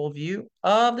favorable view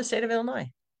of the state of Illinois.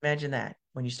 Imagine that.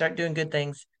 When you start doing good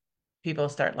things, people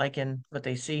start liking what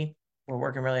they see. We're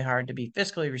working really hard to be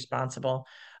fiscally responsible.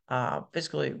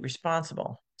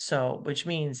 So, which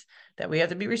means that we have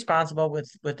to be responsible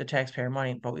with the taxpayer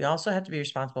money, but we also have to be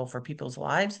responsible for people's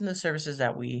lives and the services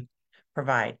that we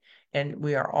provide. And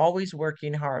we are always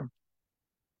working hard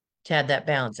to have that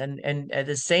balance. And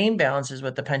the same balance is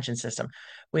with the pension system.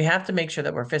 We have to make sure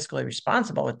that we're fiscally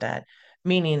responsible with that,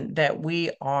 meaning that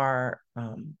we are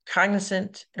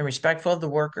cognizant and respectful of the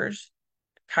workers,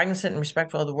 cognizant and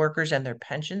respectful of the workers and their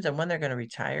pensions and when they're going to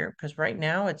retire. Because right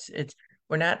now it's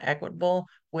we're not equitable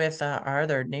with our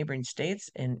other neighboring states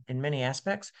in many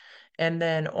aspects. And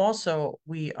then also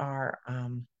we are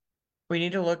we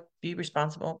need to be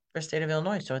responsible for the state of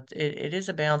Illinois. So it is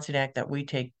a balancing act that we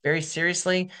take very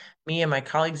seriously. Me and my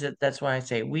colleagues, that's why I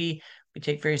say we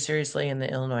take very seriously in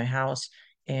the Illinois House.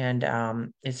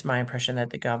 And it's my impression that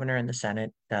the governor and the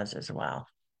Senate does as well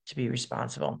to be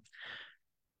responsible.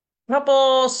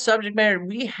 Couple subject matter.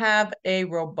 We have a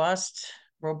robust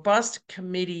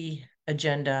committee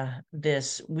agenda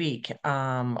this week.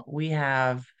 We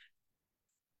have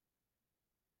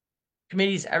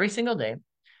committees every single day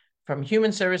from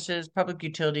human services, public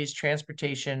utilities,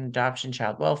 transportation, adoption,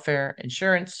 child welfare,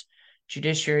 insurance,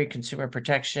 judiciary, consumer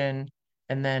protection,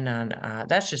 and then on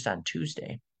that's just on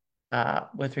Tuesday.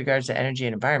 With regards to energy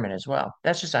and environment as well.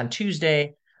 That's just on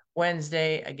Tuesday.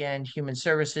 Wednesday, again, human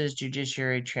services,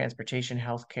 judiciary, transportation,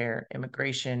 healthcare,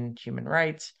 immigration, human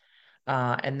rights,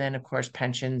 and then, of course,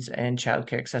 pensions and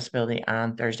childcare accessibility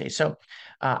on Thursday. So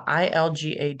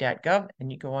ilga.gov,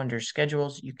 and you go under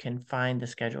schedules, you can find the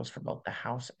schedules for both the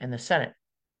House and the Senate.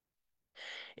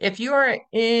 If you are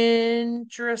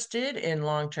interested in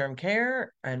long-term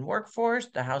care and workforce,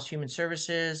 the House Human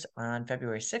Services on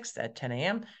February 6th at 10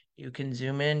 a.m., you can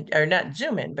zoom in, or not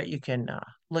zoom in, but you can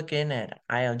look in at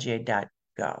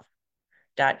ilga.gov.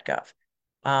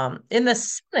 In the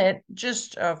Senate,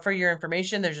 just for your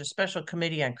information, there's a special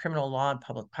committee on criminal law and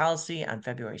public policy on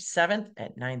February 7th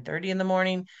at 9:30 in the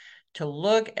morning to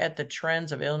look at the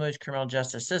trends of Illinois' criminal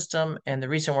justice system and the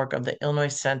recent work of the Illinois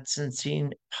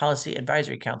Sentencing Policy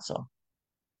Advisory Council.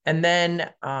 And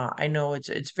then I know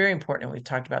it's very important. We've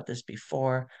talked about this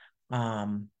before.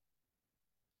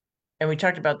 And we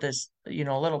talked about this, a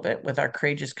little bit with our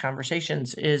courageous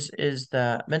conversations, is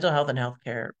the mental health and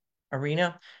healthcare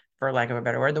arena, for lack of a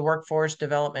better word, the workforce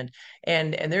development.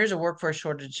 And there's a workforce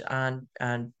shortage on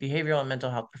behavioral and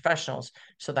mental health professionals.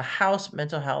 So the House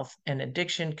Mental Health and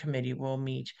Addiction Committee will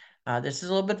meet. This is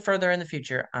a little bit further in the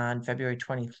future on February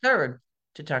 23rd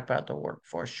to talk about the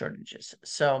workforce shortages.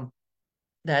 So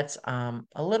that's a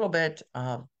little bit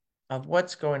of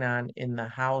what's going on in the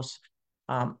House.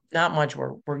 Not much.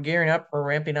 We're gearing up. We're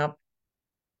ramping up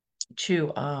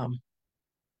to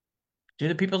do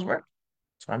the people's work.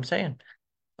 That's what I'm saying.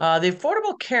 The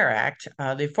Affordable Care Act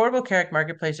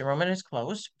marketplace enrollment is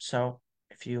closed. So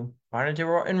if you wanted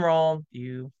to enroll,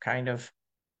 you kind of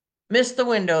missed the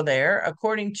window there.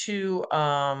 According to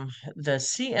the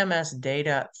CMS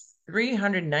data,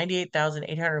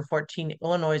 398,814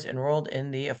 Illinois enrolled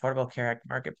in the Affordable Care Act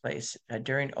marketplace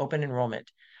during open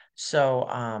enrollment. So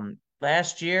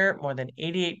last year, more than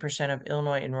 88% of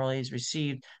Illinois enrollees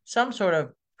received some sort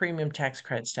of premium tax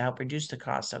credits to help reduce the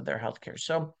cost of their healthcare.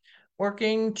 So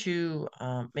working to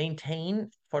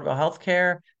maintain affordable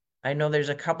healthcare. I know there's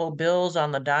a couple bills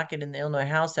on the docket in the Illinois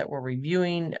House that we're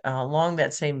reviewing along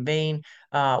that same vein,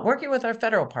 working with our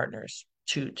federal partners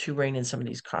to rein in some of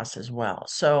these costs as well.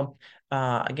 So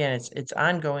again, it's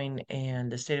ongoing,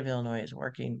 and the state of Illinois is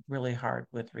working really hard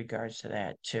with regards to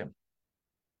that too.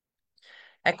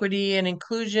 Equity and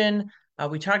inclusion.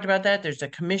 We talked about that. There's a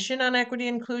commission on equity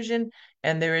and inclusion,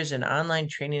 and there is an online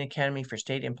training academy for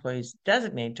state employees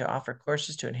designated to offer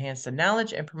courses to enhance the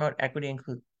knowledge and promote equity and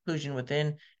inclusion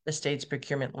within the state's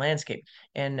procurement landscape.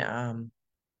 And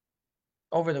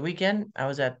over the weekend, I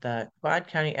was at the Quad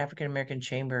County African American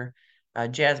Chamber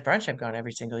Jazz Brunch. I've gone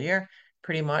every single year,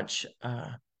 pretty much.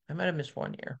 I might have missed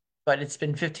one year, but it's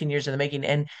been 15 years in the making.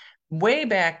 And way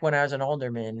back when I was an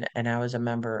alderman and I was a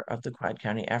member of the Quad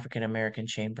County African American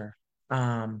Chamber,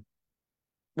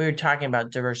 we were talking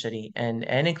about diversity and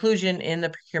inclusion in the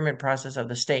procurement process of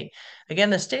the state. Again,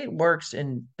 the state works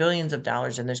in billions of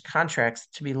dollars, and there's contracts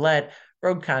to be let,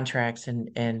 road contracts and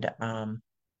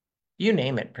you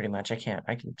name it, pretty much. I can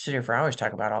sit here for hours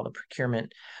talk about all the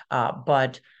procurement.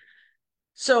 But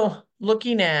so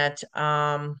looking at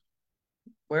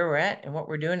where we're at and what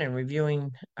we're doing and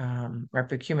reviewing our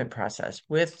procurement process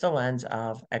with the lens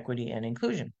of equity and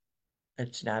inclusion.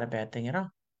 It's not a bad thing at all.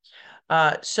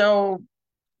 So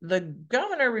the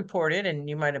governor reported, and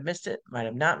you might have missed it, might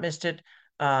have not missed it.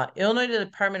 Illinois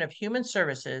Department of Human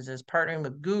Services is partnering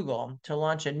with Google to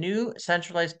launch a new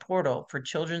centralized portal for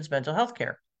children's mental health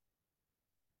care.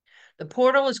 The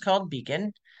portal is called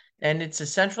Beacon, and it's a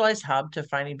centralized hub to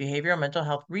finding behavioral mental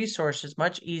health resources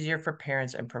much easier for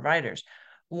parents and providers.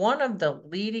 One of the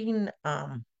leading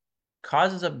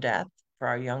causes of death for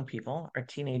our young people, our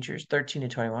teenagers, 13 to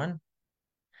 21,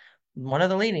 one of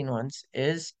the leading ones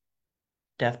is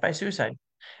death by suicide.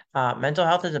 Mental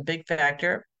health is a big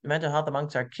factor. Mental health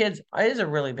amongst our kids is a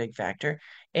really big factor.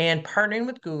 And partnering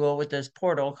with Google with this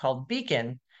portal called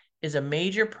Beacon is a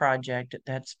major project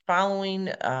that's following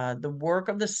the work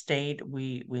of the state.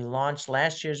 We launched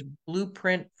last year's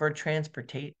Blueprint for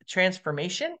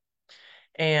Transformation,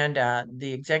 And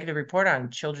the executive report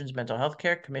on children's mental health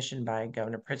care commissioned by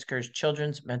Governor Pritzker's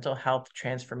Children's Mental Health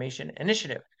Transformation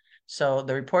Initiative. So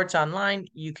the report's online.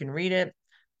 You can read it.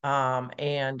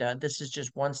 And this is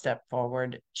just one step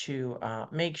forward to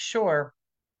make sure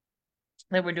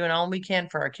that we're doing all we can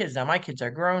for our kids. Now, my kids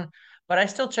are grown, but I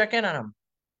still check in on them.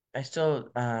 I still,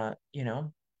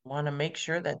 want to make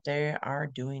sure that they are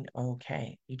doing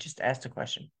okay. You just ask the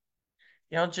question.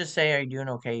 You don't just say, "Are you doing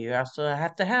okay?" You also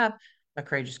have to have a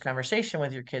courageous conversation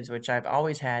with your kids, which I've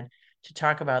always had to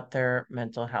talk about their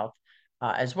mental health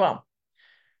as well.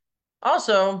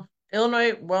 Also,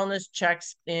 Illinois Wellness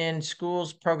Checks in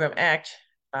Schools Program Act,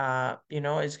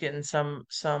 is getting some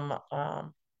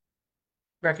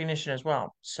recognition as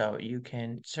well. So you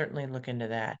can certainly look into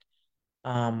that.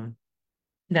 Um,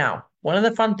 Now, one of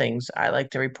the fun things I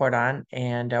like to report on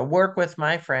and work with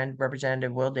my friend,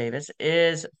 Representative Will Davis,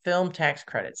 is film tax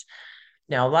credits.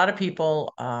 Now, a lot of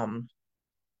people,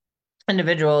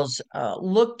 individuals,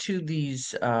 look to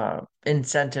these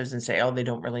incentives and say, oh, they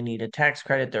don't really need a tax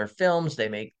credit. They're films. They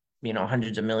make,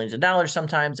 hundreds of millions of dollars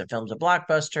sometimes. A film's a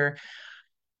blockbuster.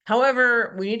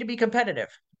 However, we need to be competitive,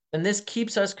 and this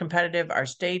keeps us competitive. Our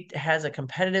state has a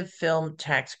competitive film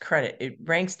tax credit. It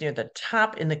ranks near the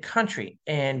top in the country.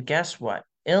 And guess what?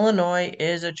 Illinois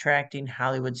is attracting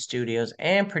Hollywood studios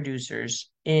and producers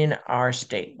in our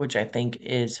state, which I think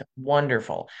is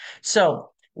wonderful.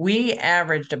 So we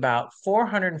averaged about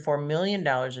 $404 million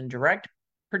in direct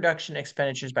production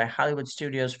expenditures by Hollywood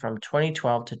studios from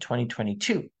 2012 to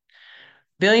 2022,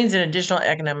 billions in additional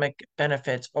economic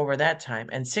benefits over that time,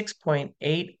 and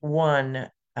 6.81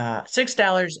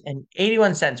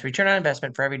 $6.81 return on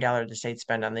investment for every dollar the state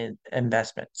spend on the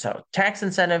investment. So tax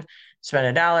incentive, spend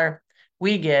a dollar,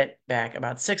 we get back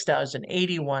about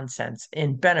 $6.81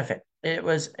 in benefit.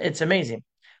 It's amazing.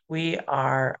 We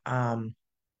are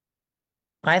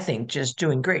I think just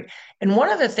doing great. And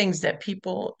one of the things that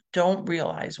people don't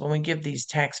realize when we give these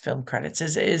tax film credits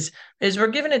is we're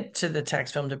giving it to the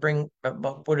tax film to bring.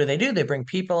 But what do? They bring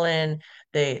people in.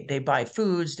 They buy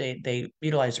foods. They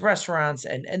utilize restaurants,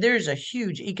 and there's a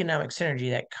huge economic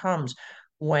synergy that comes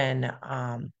when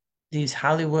these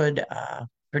Hollywood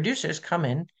producers come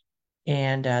in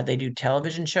and they do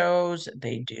television shows.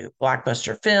 They do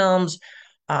blockbuster films,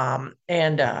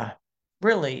 and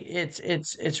really,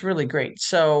 it's really great.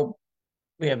 So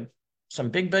we have some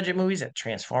big budget movies at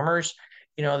Transformers.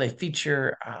 They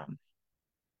feature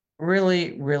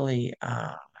really, really,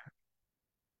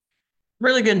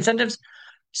 really good incentives.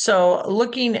 So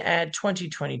looking at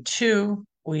 2022,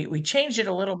 we changed it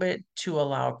a little bit to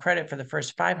allow credit for the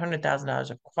first $500,000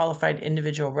 of qualified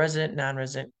individual resident,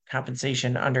 non-resident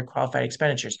compensation under qualified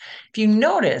expenditures. If you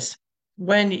notice,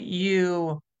 when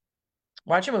you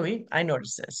watch a movie, I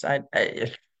noticed this.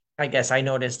 I guess I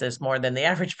noticed this more than the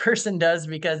average person does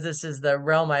because this is the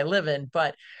realm I live in.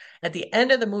 But at the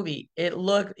end of the movie,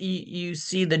 you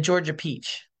see the Georgia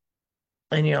peach,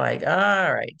 and you're like,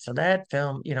 all right, so that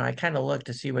film, I kind of look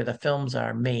to see where the films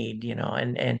are made,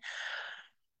 and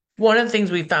one of the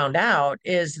things we found out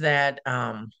is that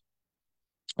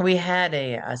we had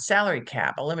a salary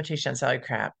cap, a limitation on salary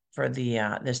cap for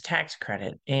the this tax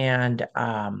credit, and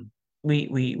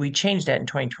we changed that in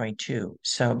 2022.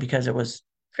 So because it was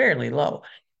fairly low,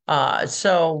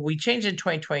 so we changed it in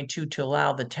 2022 to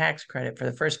allow the tax credit for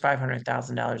the first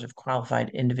 $500,000 of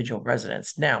qualified individual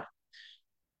residents. Now,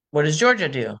 what does Georgia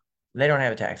do? They don't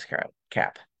have a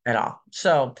cap at all.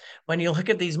 So when you look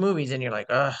at these movies and you're like,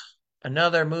 ugh,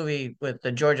 another movie with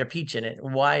the Georgia peach in it.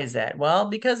 Why is that? Well,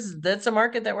 because that's a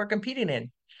market that we're competing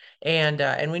in,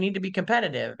 and we need to be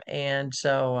competitive. And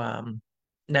so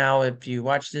now, if you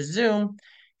watch this Zoom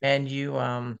and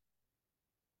you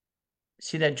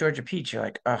see that Georgia peach, you're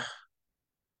like, ugh,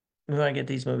 we want to get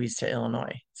these movies to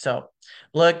Illinois. So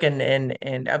look,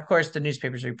 and of course the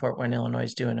newspapers report when Illinois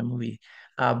is doing a movie.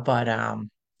 But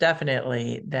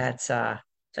definitely that's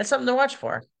something to watch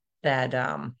for. That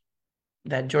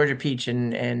that Georgia Peach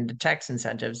and the tax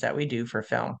incentives that we do for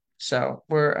film. So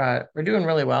we're doing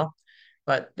really well,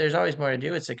 but there's always more to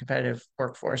do. It's a competitive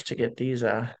workforce to get these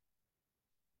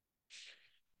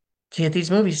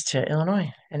movies to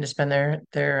Illinois and to spend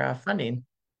their funding.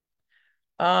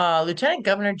 Lieutenant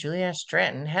Governor Julia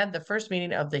Stratton had the first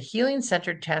meeting of the Healing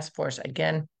Centered Task Force.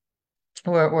 Again,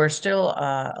 we're still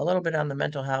a little bit on the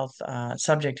mental health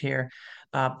subject here,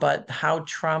 but how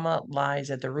trauma lies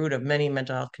at the root of many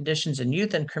mental health conditions in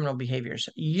youth and criminal behaviors.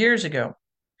 Years ago,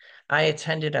 I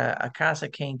attended a Casa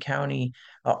Kane County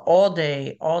all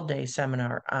day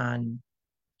seminar on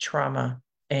trauma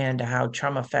and how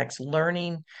trauma affects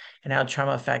learning and how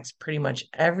trauma affects pretty much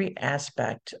every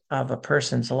aspect of a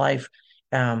person's life.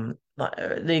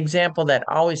 the example that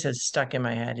always has stuck in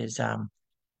my head is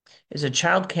a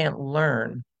child can't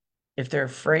learn if they're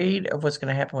afraid of what's going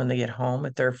to happen when they get home,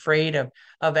 if they're afraid of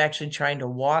actually trying to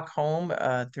walk home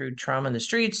through trauma in the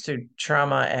streets, through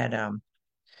trauma at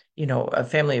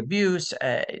family abuse,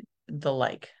 the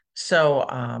like. So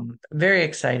very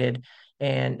excited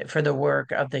and for the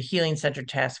work of the Healing Center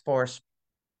Task Force.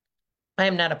 I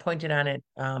am not appointed on it,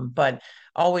 but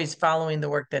always following the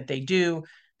work that they do.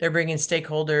 They're bringing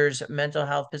stakeholders, mental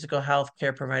health, physical health,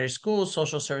 care providers, schools,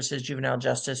 social services, juvenile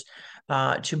justice,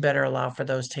 to better allow for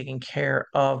those taking care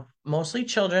of mostly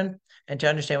children and to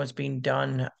understand what's being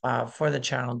done for the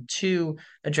child to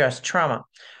address trauma.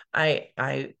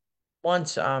 I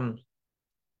once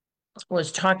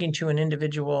was talking to an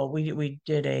individual. We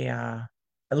did a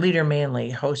Leader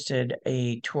Manley hosted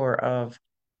a tour of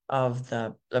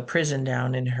the prison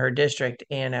down in her district,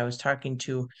 and I was talking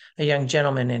to a young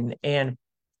gentleman, and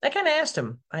I kind of asked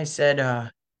him. I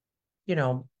said, you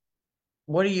know,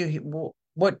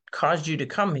 what caused you to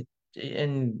come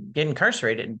and get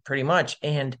incarcerated, pretty much?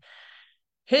 And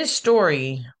his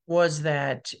story was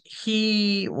that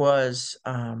he was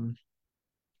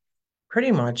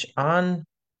pretty much on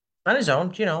his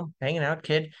own, hanging out,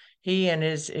 kid. He and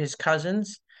his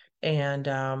cousins, and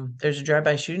there's a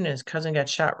drive-by shooting, and his cousin got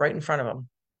shot right in front of him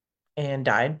and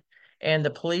died. And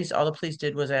all the police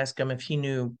did was ask him if he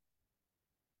knew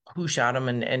who shot him,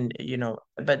 and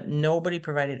but nobody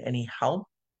provided any help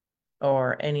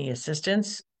or any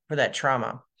assistance for that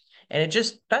trauma, and it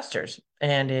just festers,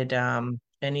 and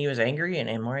he was angry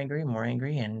and more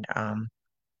angry, and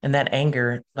that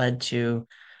anger led to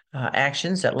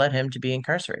actions that led him to be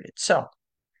incarcerated. So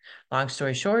long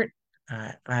story short,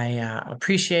 I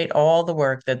appreciate all the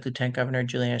work that Lieutenant Governor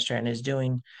Juliana Stratton is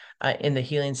doing in the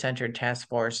Healing Center Task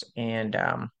Force and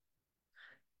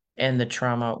the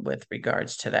trauma with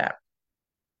regards to that.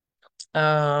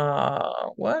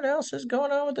 What else is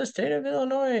going on with the state of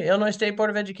Illinois? Illinois State Board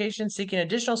of Education seeking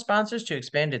additional sponsors to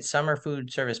expand its summer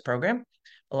food service program.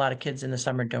 A lot of kids in the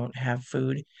summer don't have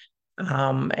food,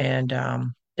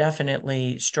 and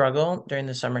definitely struggle during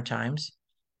the summer times.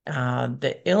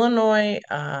 The Illinois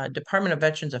Department of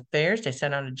Veterans Affairs, they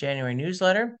sent out a January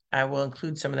newsletter. I will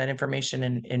include some of that information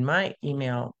in my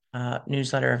email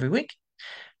newsletter every week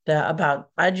about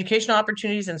educational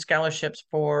opportunities and scholarships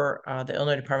for the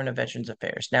Illinois Department of Veterans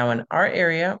Affairs. Now, in our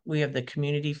area, we have the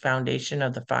Community Foundation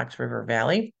of the Fox River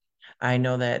Valley. I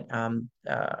know that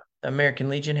American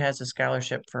Legion has a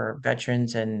scholarship for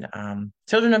veterans and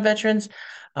children of veterans.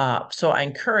 So I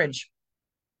encourage,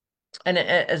 and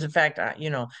as a fact, I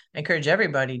encourage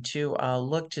everybody to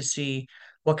look to see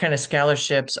what kind of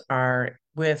scholarships are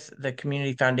with the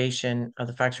Community Foundation of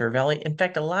the Fox River Valley. In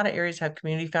fact, a lot of areas have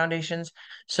community foundations.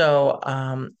 So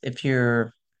if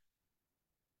you're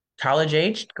college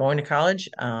aged, going to college,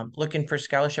 looking for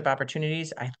scholarship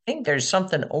opportunities, I think there's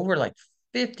something over like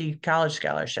 50 college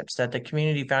scholarships that the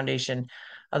Community Foundation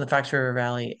of the Fox River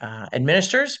Valley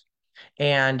administers.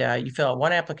 And you fill out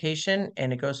one application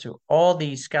and it goes through all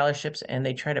these scholarships, and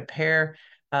they try to pair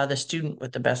the student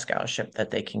with the best scholarship that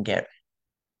they can get.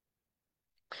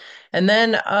 And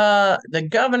then the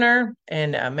governor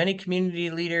and many community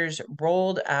leaders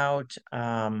rolled out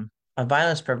a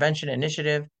violence prevention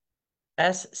initiative,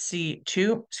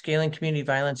 SC2, Scaling Community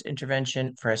Violence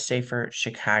Intervention for a Safer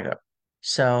Chicago.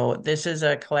 So this is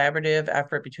a collaborative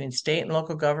effort between state and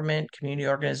local government, community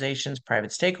organizations,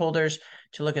 private stakeholders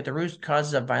to look at the root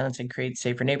causes of violence and create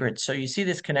safer neighborhoods. So you see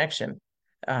this connection.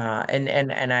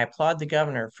 And I applaud the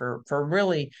governor for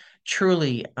really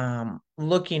truly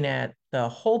looking at the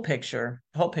whole picture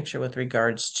with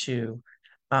regards to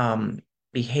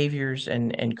behaviors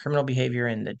and criminal behavior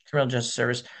and the criminal justice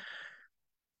service.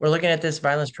 We're looking at this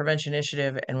violence prevention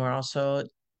initiative, and we're also,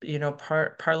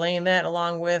 parlaying that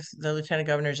along with the Lieutenant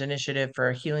Governor's initiative for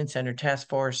a Healing Center Task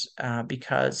Force,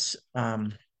 because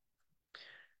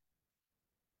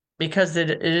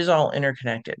it is all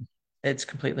interconnected. It's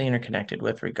completely interconnected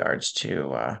with regards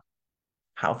to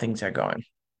how things are going,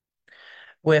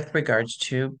 with regards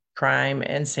to crime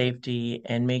and safety,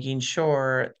 and making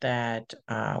sure that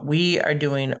we are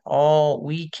doing all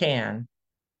we can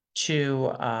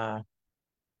to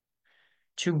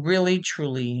really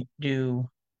truly do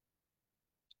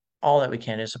all that we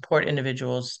can to support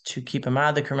individuals to keep them out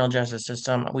of the criminal justice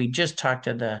system. We just talked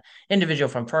to the individual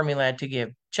from Fermilab to give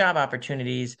job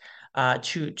opportunities,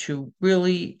 to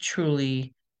really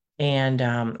truly, and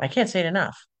I can't say it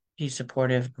enough, be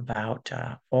supportive about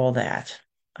um, all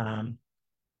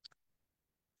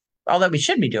that we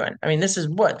should be doing. I mean, this is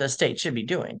what the state should be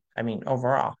doing. I mean,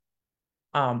 overall.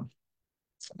 Um,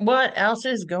 what else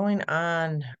is going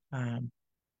on?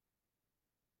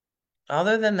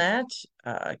 Other than that,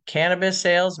 cannabis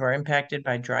sales were impacted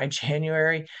by dry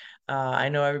January. I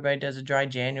know everybody does a dry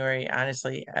January.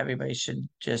 Honestly, everybody should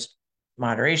just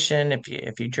moderation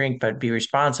if you drink, but be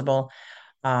responsible.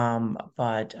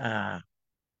 But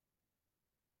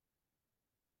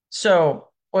So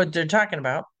what they're talking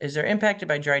about is they're impacted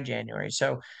by dry January.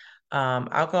 So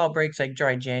alcohol breaks like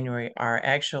dry January are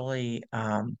actually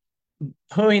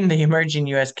pulling the emerging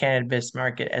U.S. cannabis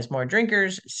market as more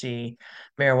drinkers see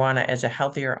marijuana as a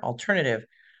healthier alternative.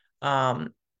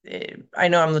 Um, I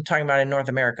know I'm talking about in North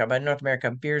America, but in North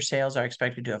America, beer sales are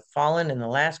expected to have fallen in the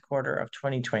last quarter of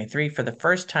 2023 for the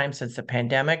first time since the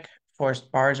pandemic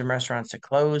forced bars and restaurants to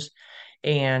close.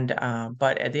 And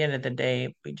but at the end of the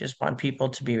day, we just want people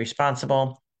to be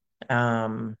responsible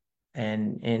um,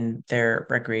 and in their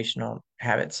recreational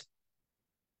habits.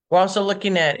 We're also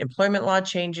looking at employment law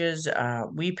changes.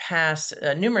 We passed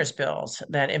numerous bills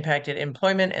that impacted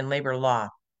employment and labor law.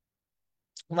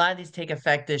 A lot of these take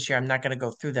effect this year. I'm not going to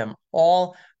go through them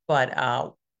all, but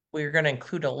we're going to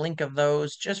include a link of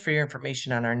those just for your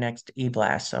information on our next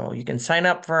e-blast. So you can sign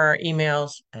up for our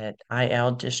emails at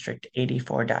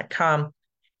ildistrict84.com,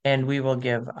 and we will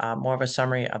give more of a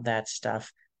summary of that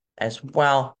stuff as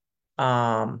well.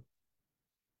 Um,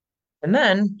 and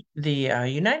then the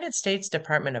United States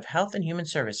Department of Health and Human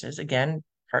Services, again,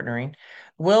 partnering,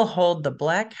 will hold the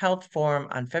Black Health Forum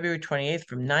on February 28th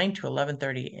from 9 to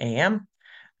 11:30 a.m.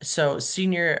 So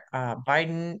senior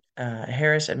Biden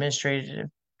Harris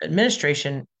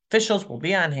administration officials will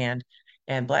be on hand,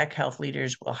 and Black health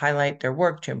leaders will highlight their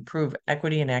work to improve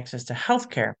equity and access to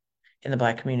healthcare in the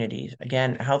Black communities.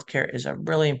 Again, healthcare is a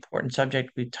really important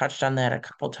subject. We've touched on that a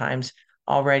couple times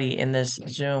already in this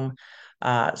Zoom.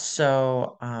 That's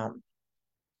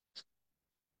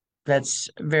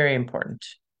very important.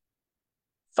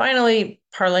 Finally,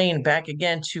 parlaying back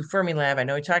again to Fermilab. I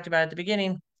know we talked about it at the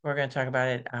beginning. We're going to talk about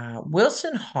it.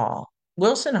 Wilson Hall.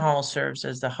 Wilson Hall serves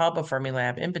as the hub of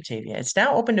Fermilab in Batavia. It's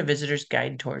now open to visitors.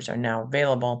 Guided tours are now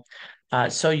available.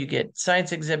 So you get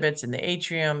science exhibits in the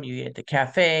atrium, you get the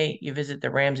cafe, you visit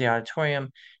the Ramsey Auditorium,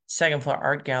 second floor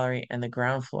art gallery, and the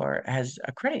ground floor has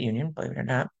a credit union, believe it or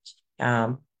not.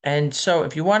 And so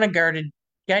if you want a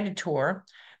guided tour,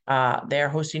 they are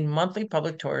hosting monthly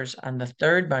public tours on the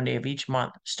third Monday of each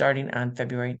month, starting on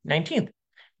February 19th.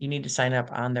 You need to sign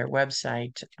up on their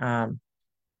website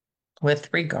with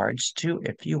regards to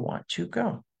if you want to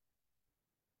go.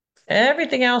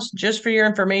 Everything else, just for your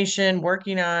information,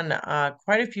 working on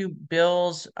quite a few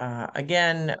bills.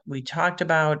 Again, we talked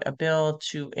about a bill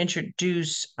to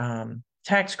introduce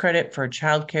tax credit for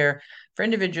childcare for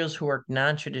individuals who work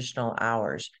non-traditional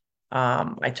hours.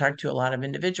 I talked to a lot of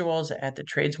individuals at the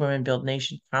Tradeswomen Build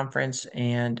Nation conference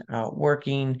and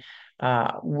working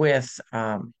with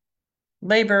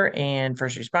labor and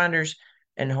first responders,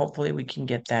 and hopefully we can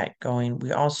get that going.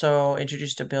 We also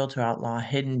introduced a bill to outlaw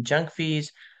hidden junk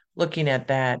fees, looking at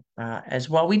that as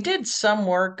well. We did some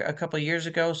work a couple of years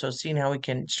ago, so seeing how we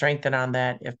can strengthen on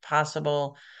that if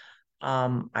possible.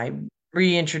 I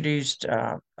reintroduced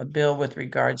a bill with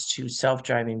regards to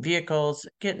self-driving vehicles,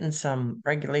 getting some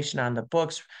regulation on the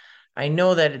books. I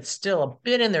know that it's still a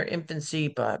bit in their infancy,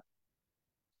 but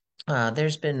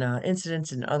there's been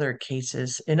incidents in other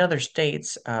cases in other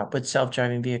states with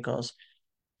self-driving vehicles.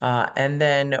 And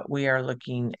then we are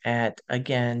looking at,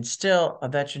 again, still a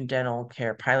veteran dental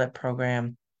care pilot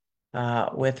program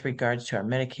with regards to our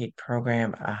Medicaid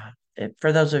program.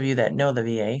 For those of you that know the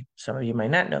VA, some of you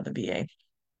might not know the VA.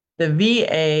 The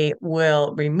VA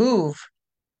will remove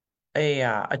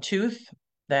a tooth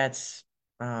that's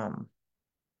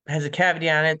has a cavity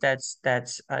on it that's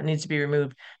needs to be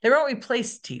removed. They won't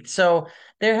replace teeth. So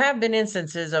there have been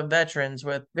instances of veterans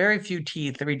with very few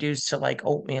teeth reduced to like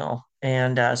oatmeal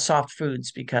and soft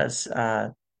foods because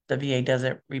the VA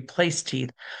doesn't replace teeth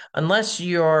unless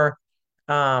your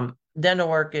dental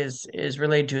work is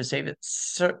related to a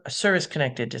service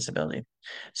connected disability.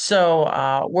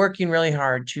 So working really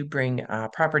hard to bring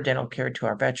proper dental care to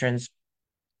our veterans.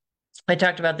 I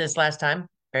talked about this last time.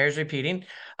 Bears repeating.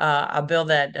 A bill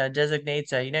that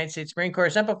designates a United States Marine Corps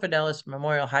Semper Fidelis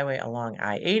Memorial Highway along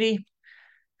I-80.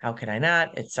 How can I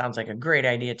not? It sounds like a great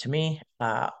idea to me.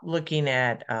 Looking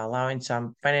at allowing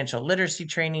some financial literacy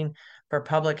training for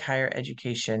public higher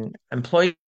education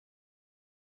employees.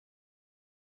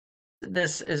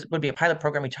 Would be a pilot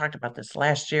program. We talked about this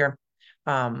last year.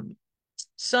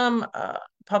 Some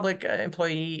public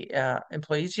employees,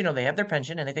 they have their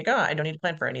pension and they think, oh, I don't need to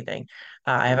plan for anything.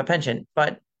 I have a pension.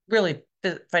 But really,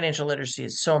 the financial literacy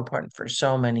is so important for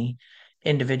so many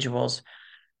individuals.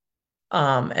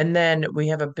 And then we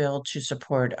have a bill to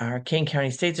support our King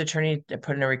County State's Attorney to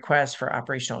put in a request for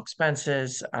operational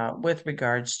expenses with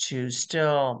regards to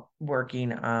still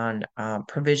working on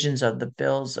provisions of the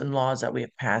bills and laws that we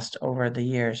have passed over the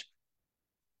years.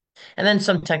 And then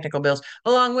some technical bills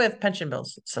along with pension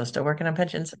bills. So still working on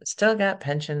pensions, still got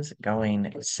pensions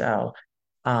going. So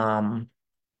um,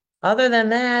 other than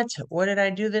that, what did I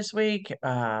do this week?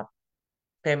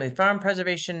 Family Farm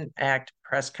Preservation Act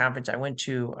press conference. I went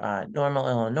to Normal,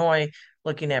 Illinois,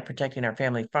 looking at protecting our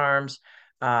family farms.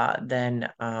 Then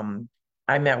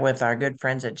I met with our good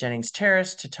friends at Jennings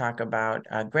Terrace to talk about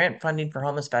grant funding for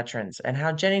homeless veterans and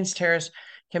how Jennings Terrace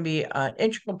can be an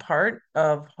integral part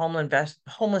of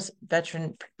homeless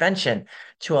veteran prevention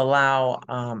to allow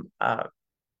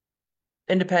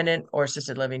independent or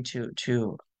assisted living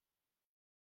to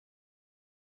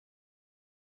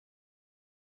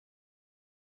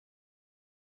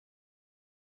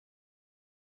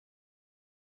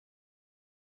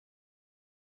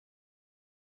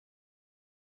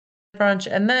brunch.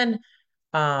 And then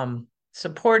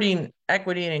supporting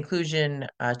equity and inclusion,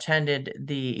 attended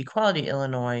the Equality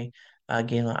Illinois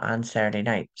gala on Saturday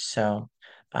night. So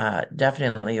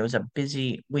definitely it was a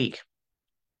busy week.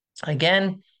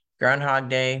 Again, Groundhog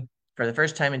Day for the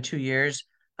first time in 2 years.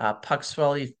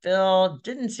 Puxwelly Phil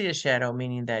didn't see a shadow,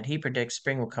 meaning that he predicts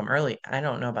spring will come early. I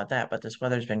don't know about that, but this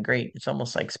weather's been great. It's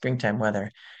almost like springtime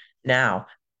weather now.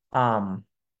 Um,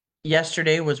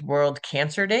 Yesterday was World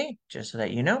Cancer Day, just so that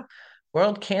you know.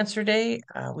 World Cancer Day,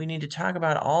 we need to talk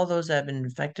about all those that have been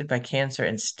infected by cancer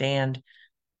and stand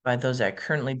by those that are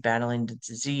currently battling the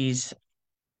disease.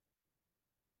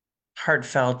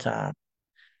 Heartfelt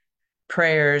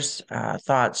prayers,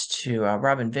 thoughts to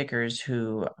Robin Vickers,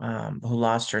 who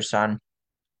lost her son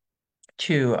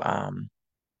to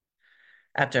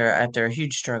after a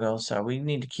huge struggle. So we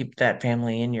need to keep that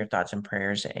family in your thoughts and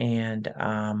prayers. And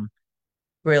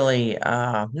really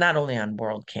not only on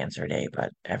World Cancer Day,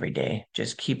 but every day.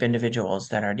 Just keep individuals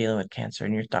that are dealing with cancer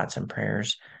in your thoughts and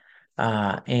prayers.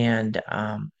 And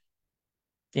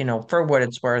for what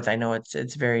it's worth, I know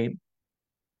it's very,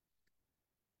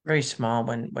 very small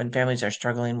when families are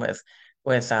struggling with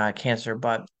cancer.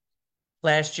 But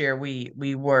last year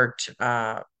we worked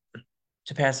to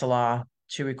pass a law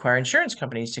to require insurance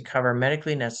companies to cover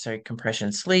medically necessary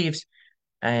compression sleeves,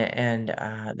 and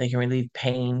they can relieve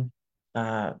pain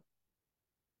uh,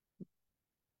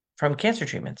 from cancer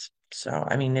treatments. So,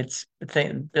 I mean, it's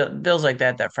bills like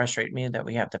that that frustrate me that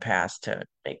we have to pass to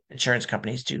make insurance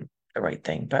companies do the right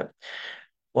thing. But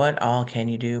what all can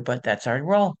you do? But that's our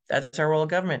role. That's our role of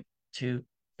government to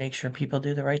make sure people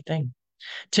do the right thing.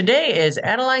 Today is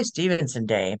Adlai Stevenson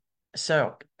Day.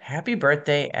 So happy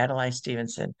birthday, Adlai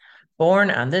Stevenson.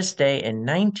 Born on this day in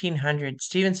 1900,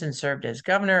 Stevenson served as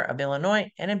governor of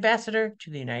Illinois and ambassador to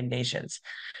the United Nations.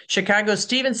 Chicago's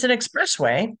Stevenson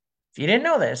Expressway, if you didn't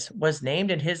know this, was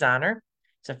named in his honor.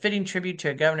 It's a fitting tribute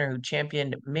to a governor who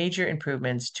championed major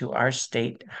improvements to our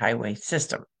state highway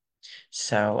system.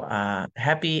 So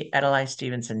happy Adlai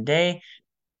Stevenson Day.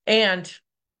 And,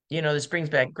 this brings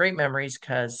back great memories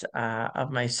because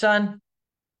of my son.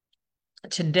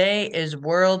 Today is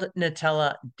World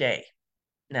Nutella Day.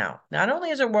 Now, not only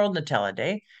is it World Nutella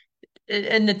Day,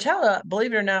 and Nutella,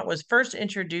 believe it or not, was first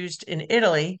introduced in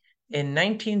Italy in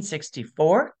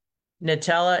 1964.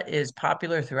 Nutella is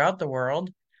popular throughout the world.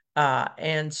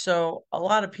 And so a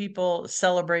lot of people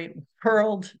celebrate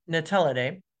World Nutella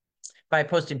Day by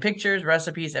posting pictures,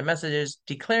 recipes, and messages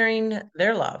declaring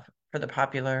their love for the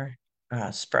popular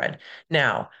spread.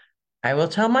 Now, I will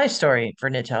tell my story for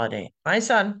Nutella Day. My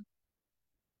son,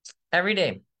 every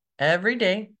day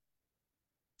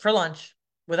for lunch,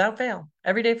 without fail,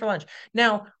 every day for lunch.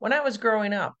 Now, when I was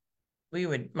growing up,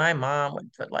 my mom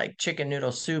would put like chicken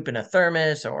noodle soup in a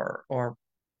thermos or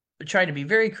try to be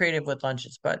very creative with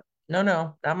lunches, but no,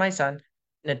 not my son.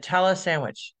 Nutella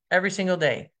sandwich every single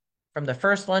day. From the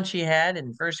first lunch he had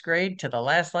in first grade to the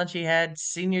last lunch he had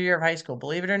senior year of high school.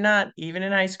 Believe it or not, even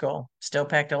in high school, still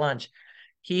packed a lunch.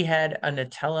 He had a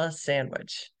Nutella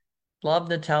sandwich.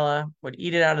 Loved Nutella, would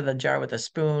eat it out of the jar with a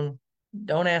spoon.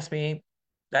 Don't ask me.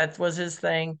 That was his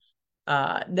thing.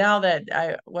 Now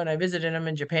that when I visited him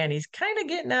in Japan, he's kind of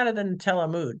getting out of the Nutella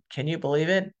mood. Can you believe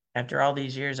it? After all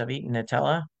these years of eating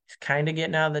Nutella, he's kind of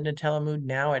getting out of the Nutella mood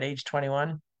now at age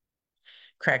 21.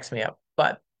 Cracks me up.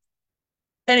 But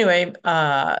anyway,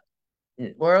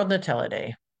 World Nutella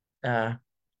Day. Uh,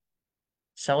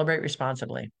 Celebrate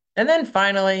responsibly. And then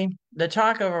finally, the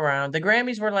talk of around the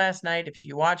Grammys were last night. If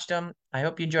you watched them, I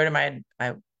hope you enjoyed them.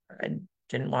 I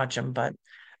didn't watch them, but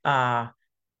uh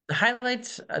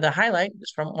the highlight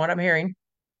is from what I'm hearing.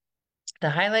 The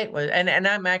highlight was, and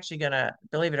I'm actually gonna,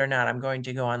 believe it or not, I'm going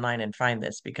to go online and find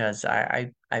this because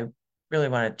I really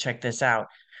want to check this out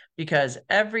because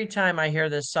every time I hear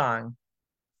this song,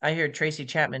 I hear Tracy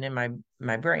Chapman in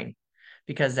my brain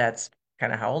because that's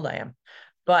kind of how old I am.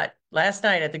 But last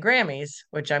night at the Grammys,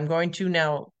 which I'm going to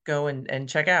now go and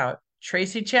check out,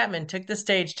 Tracy Chapman took the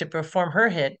stage to perform her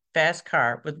hit Fast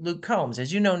Car with Luke Combs.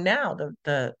 As you know now,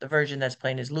 the version that's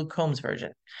playing is Luke Combs'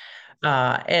 version.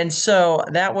 And so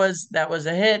that was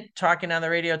a hit. Talking on the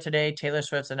radio today, Taylor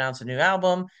Swift announced a new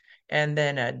album, and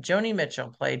then Joni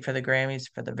Mitchell played for the Grammys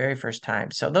for the very first time.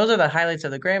 So those are the highlights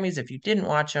of the Grammys. If you didn't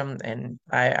watch them, and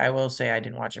I will say I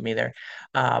didn't watch them either,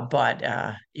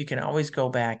 but you can always go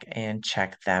back and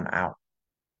check them out.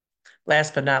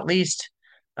 Last but not least,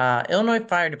 Illinois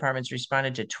fire departments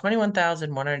responded to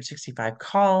 21,165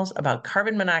 calls about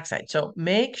carbon monoxide. So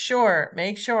make sure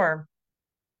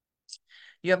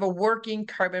you have a working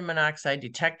carbon monoxide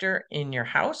detector in your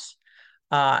house.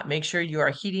 Make sure you are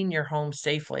heating your home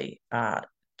safely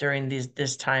during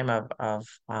this time of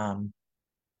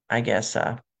I guess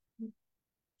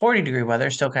 40-degree weather,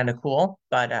 still kind of cool,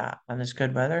 but on this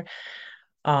good weather.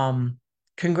 Um,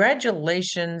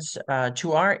 Congratulations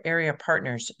to our area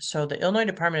partners. So the Illinois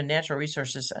Department of Natural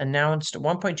Resources announced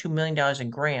 $1.2 million in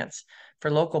grants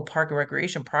for local park and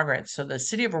recreation programs. So the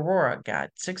City of Aurora got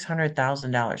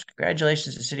 $600,000.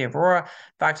 Congratulations to the City of Aurora.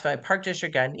 Fox Valley Park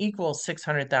District got an equal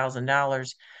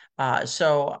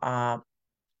 $600,000.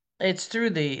 It's through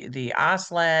the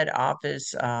OSLAD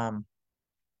office.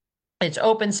 It's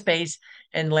open space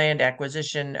and land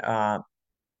acquisition.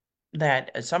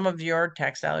 That some of your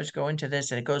tax dollars go into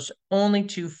this, and it goes only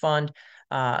to fund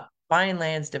buying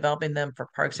lands, developing them for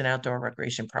parks and outdoor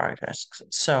recreation projects.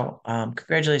 So,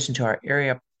 congratulations to our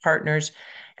area partners.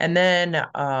 And then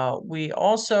we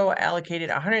also allocated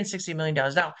 $160 million.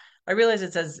 Now, I realize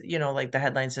it says, like the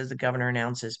headline says the governor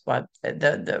announces, but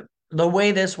the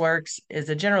way this works is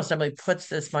the General Assembly puts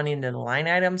this money into the line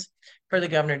items for the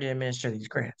governor to administer these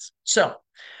grants. So,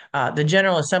 the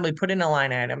General Assembly put in a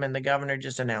line item, and the governor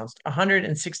just announced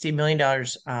 $160 million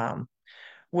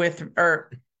with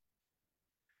or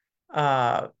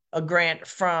a grant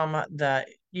from the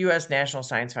U.S. National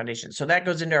Science Foundation. So that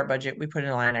goes into our budget. We put in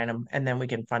a line item, and then we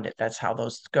can fund it. That's how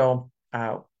those go.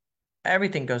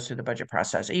 Everything goes through the budget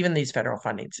process, even these federal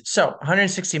fundings. So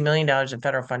 $160 million in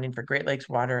federal funding for Great Lakes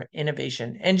Water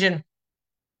Innovation Engine,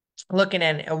 looking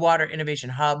at a water innovation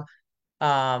hub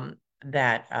um,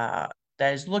 that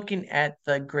that is looking at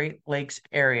the Great Lakes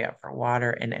area for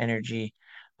water and energy.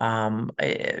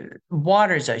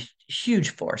 Water is a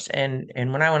huge force, and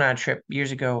when I went on a trip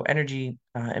years ago, energy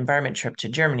environment trip to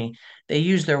Germany, they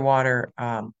use their water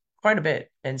quite a bit,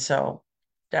 and so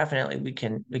definitely we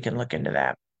can look into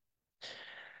that.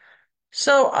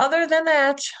 So other than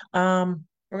that,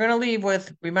 we're going to leave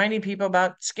with reminding people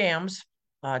about scams,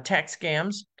 tax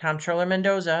scams. Comptroller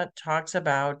Mendoza talks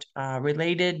about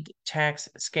related tax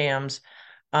scams.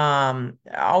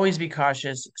 Always be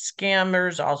cautious.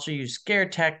 Scammers also use scare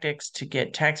tactics to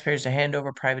get taxpayers to hand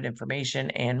over private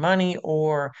information and money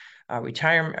or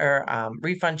retirement or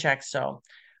refund checks. So,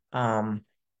 um,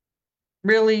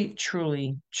 really,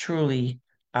 truly, truly,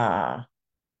 uh,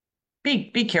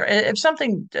 be careful. If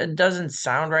something doesn't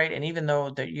sound right, and even though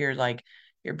that you're like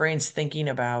your brain's thinking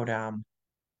about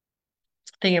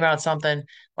something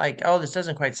like, oh, this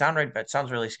doesn't quite sound right, but it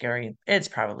sounds really scary, it's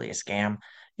probably a scam.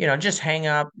 Just hang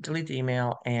up, delete the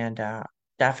email, and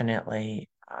definitely,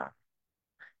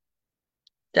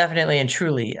 definitely and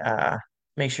truly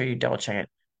make sure you double check it.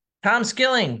 Tom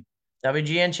Skilling,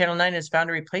 WGN Channel 9 has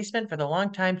found a replacement for the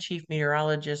longtime chief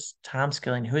meteorologist Tom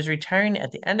Skilling, who is retiring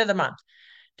at the end of the month.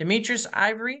 Demetrius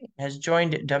Ivory has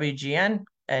joined WGN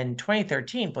in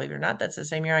 2013. Believe it or not, that's the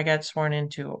same year I got sworn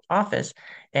into office.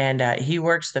 And he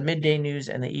works the midday news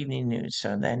and the evening news.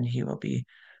 So then he will be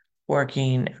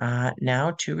working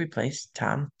now to replace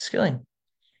Tom Skilling.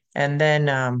 And then,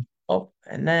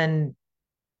 and then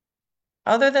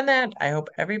other than that, I hope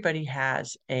everybody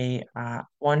has a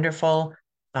wonderful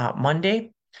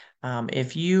Monday.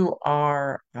 If you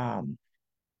are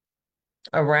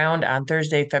around on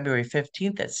Thursday, February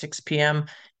 15th at 6 p.m.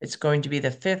 It's going to be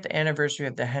the fifth anniversary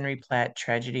of the Henry Platt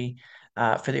tragedy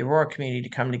for the Aurora community to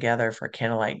come together for a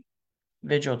candlelight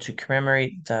vigil to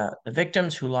commemorate the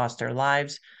victims who lost their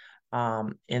lives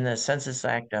in the senseless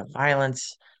act of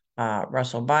violence.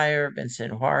 Russell Byer,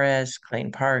 Vincent Juarez,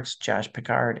 Clayton Parks, Josh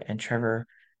Picard, and Trevor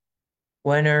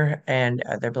Winner and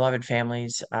their beloved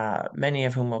families, many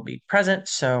of whom will be present.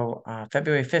 So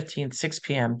February 15th, 6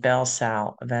 p.m., Bell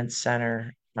Sal Event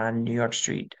Center on New York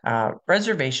Street.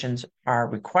 Reservations are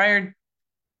required.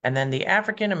 And then the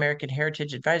African American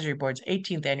Heritage Advisory Board's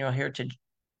 18th Annual Heritage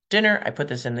Dinner. I put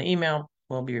this in the email.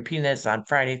 We'll be repeating this on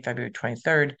Friday, February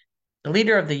 23rd. The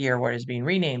Leader of the Year Award is being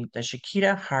renamed the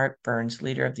Shakita Hart Burns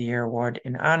Leader of the Year Award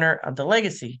in honor of the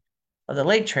legacy of the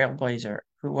late trailblazer,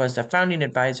 who was the founding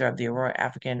advisor of the Aurora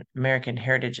African American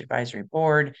Heritage Advisory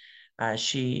Board.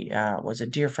 She was a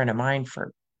dear friend of mine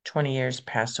for 20 years,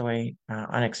 passed away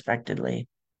unexpectedly.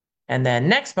 And then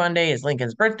next Monday is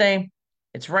Lincoln's birthday.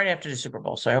 It's right after the Super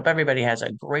Bowl. So I hope everybody has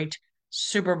a great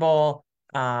Super Bowl.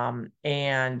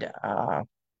 And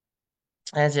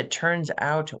as it turns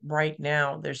out right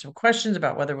now, there's some questions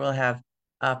about whether we'll have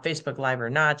Facebook Live or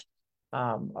not.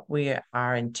 We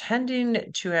are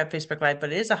intending to have Facebook Live,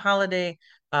 but it is a holiday.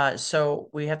 So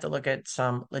we have to look at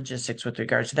some logistics with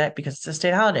regards to that because it's a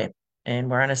state holiday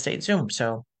and we're on a state Zoom.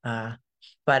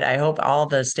 But I hope all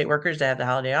the state workers that have the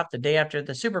holiday off the day after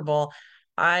the Super Bowl.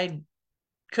 I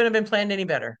couldn't have been planned any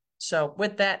better. So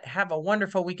with that, have a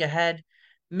wonderful week ahead.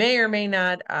 May or may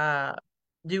not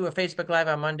do a Facebook Live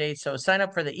on Monday. So sign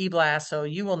up for the e-blast so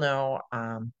you will know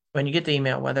when you get the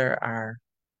email whether our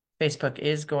Facebook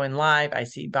is going live. I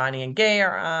see Bonnie and Gay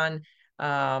are on.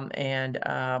 And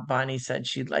Bonnie said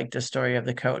she'd like the story of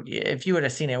the coat. If you would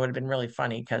have seen it, it would have been really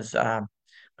funny because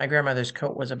my grandmother's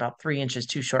coat was about 3 inches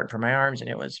too short for my arms, and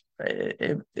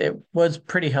it was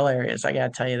pretty hilarious. I gotta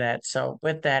tell you that. So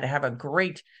with that, have a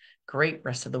great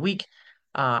rest of the week.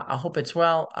 I hope it's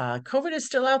well. COVID is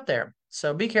still out there,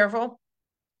 so be careful.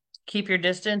 Keep your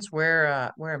distance. Wear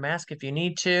a mask if you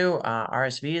need to.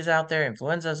 RSV is out there.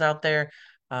 Influenza is out there.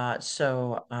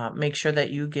 So make sure that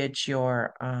you get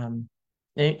your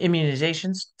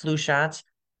immunizations, flu shots,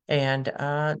 and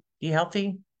be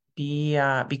healthy. Be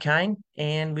kind,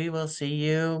 and we will see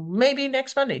you maybe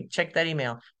next Monday. Check that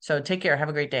email. So take care. Have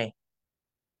a great day.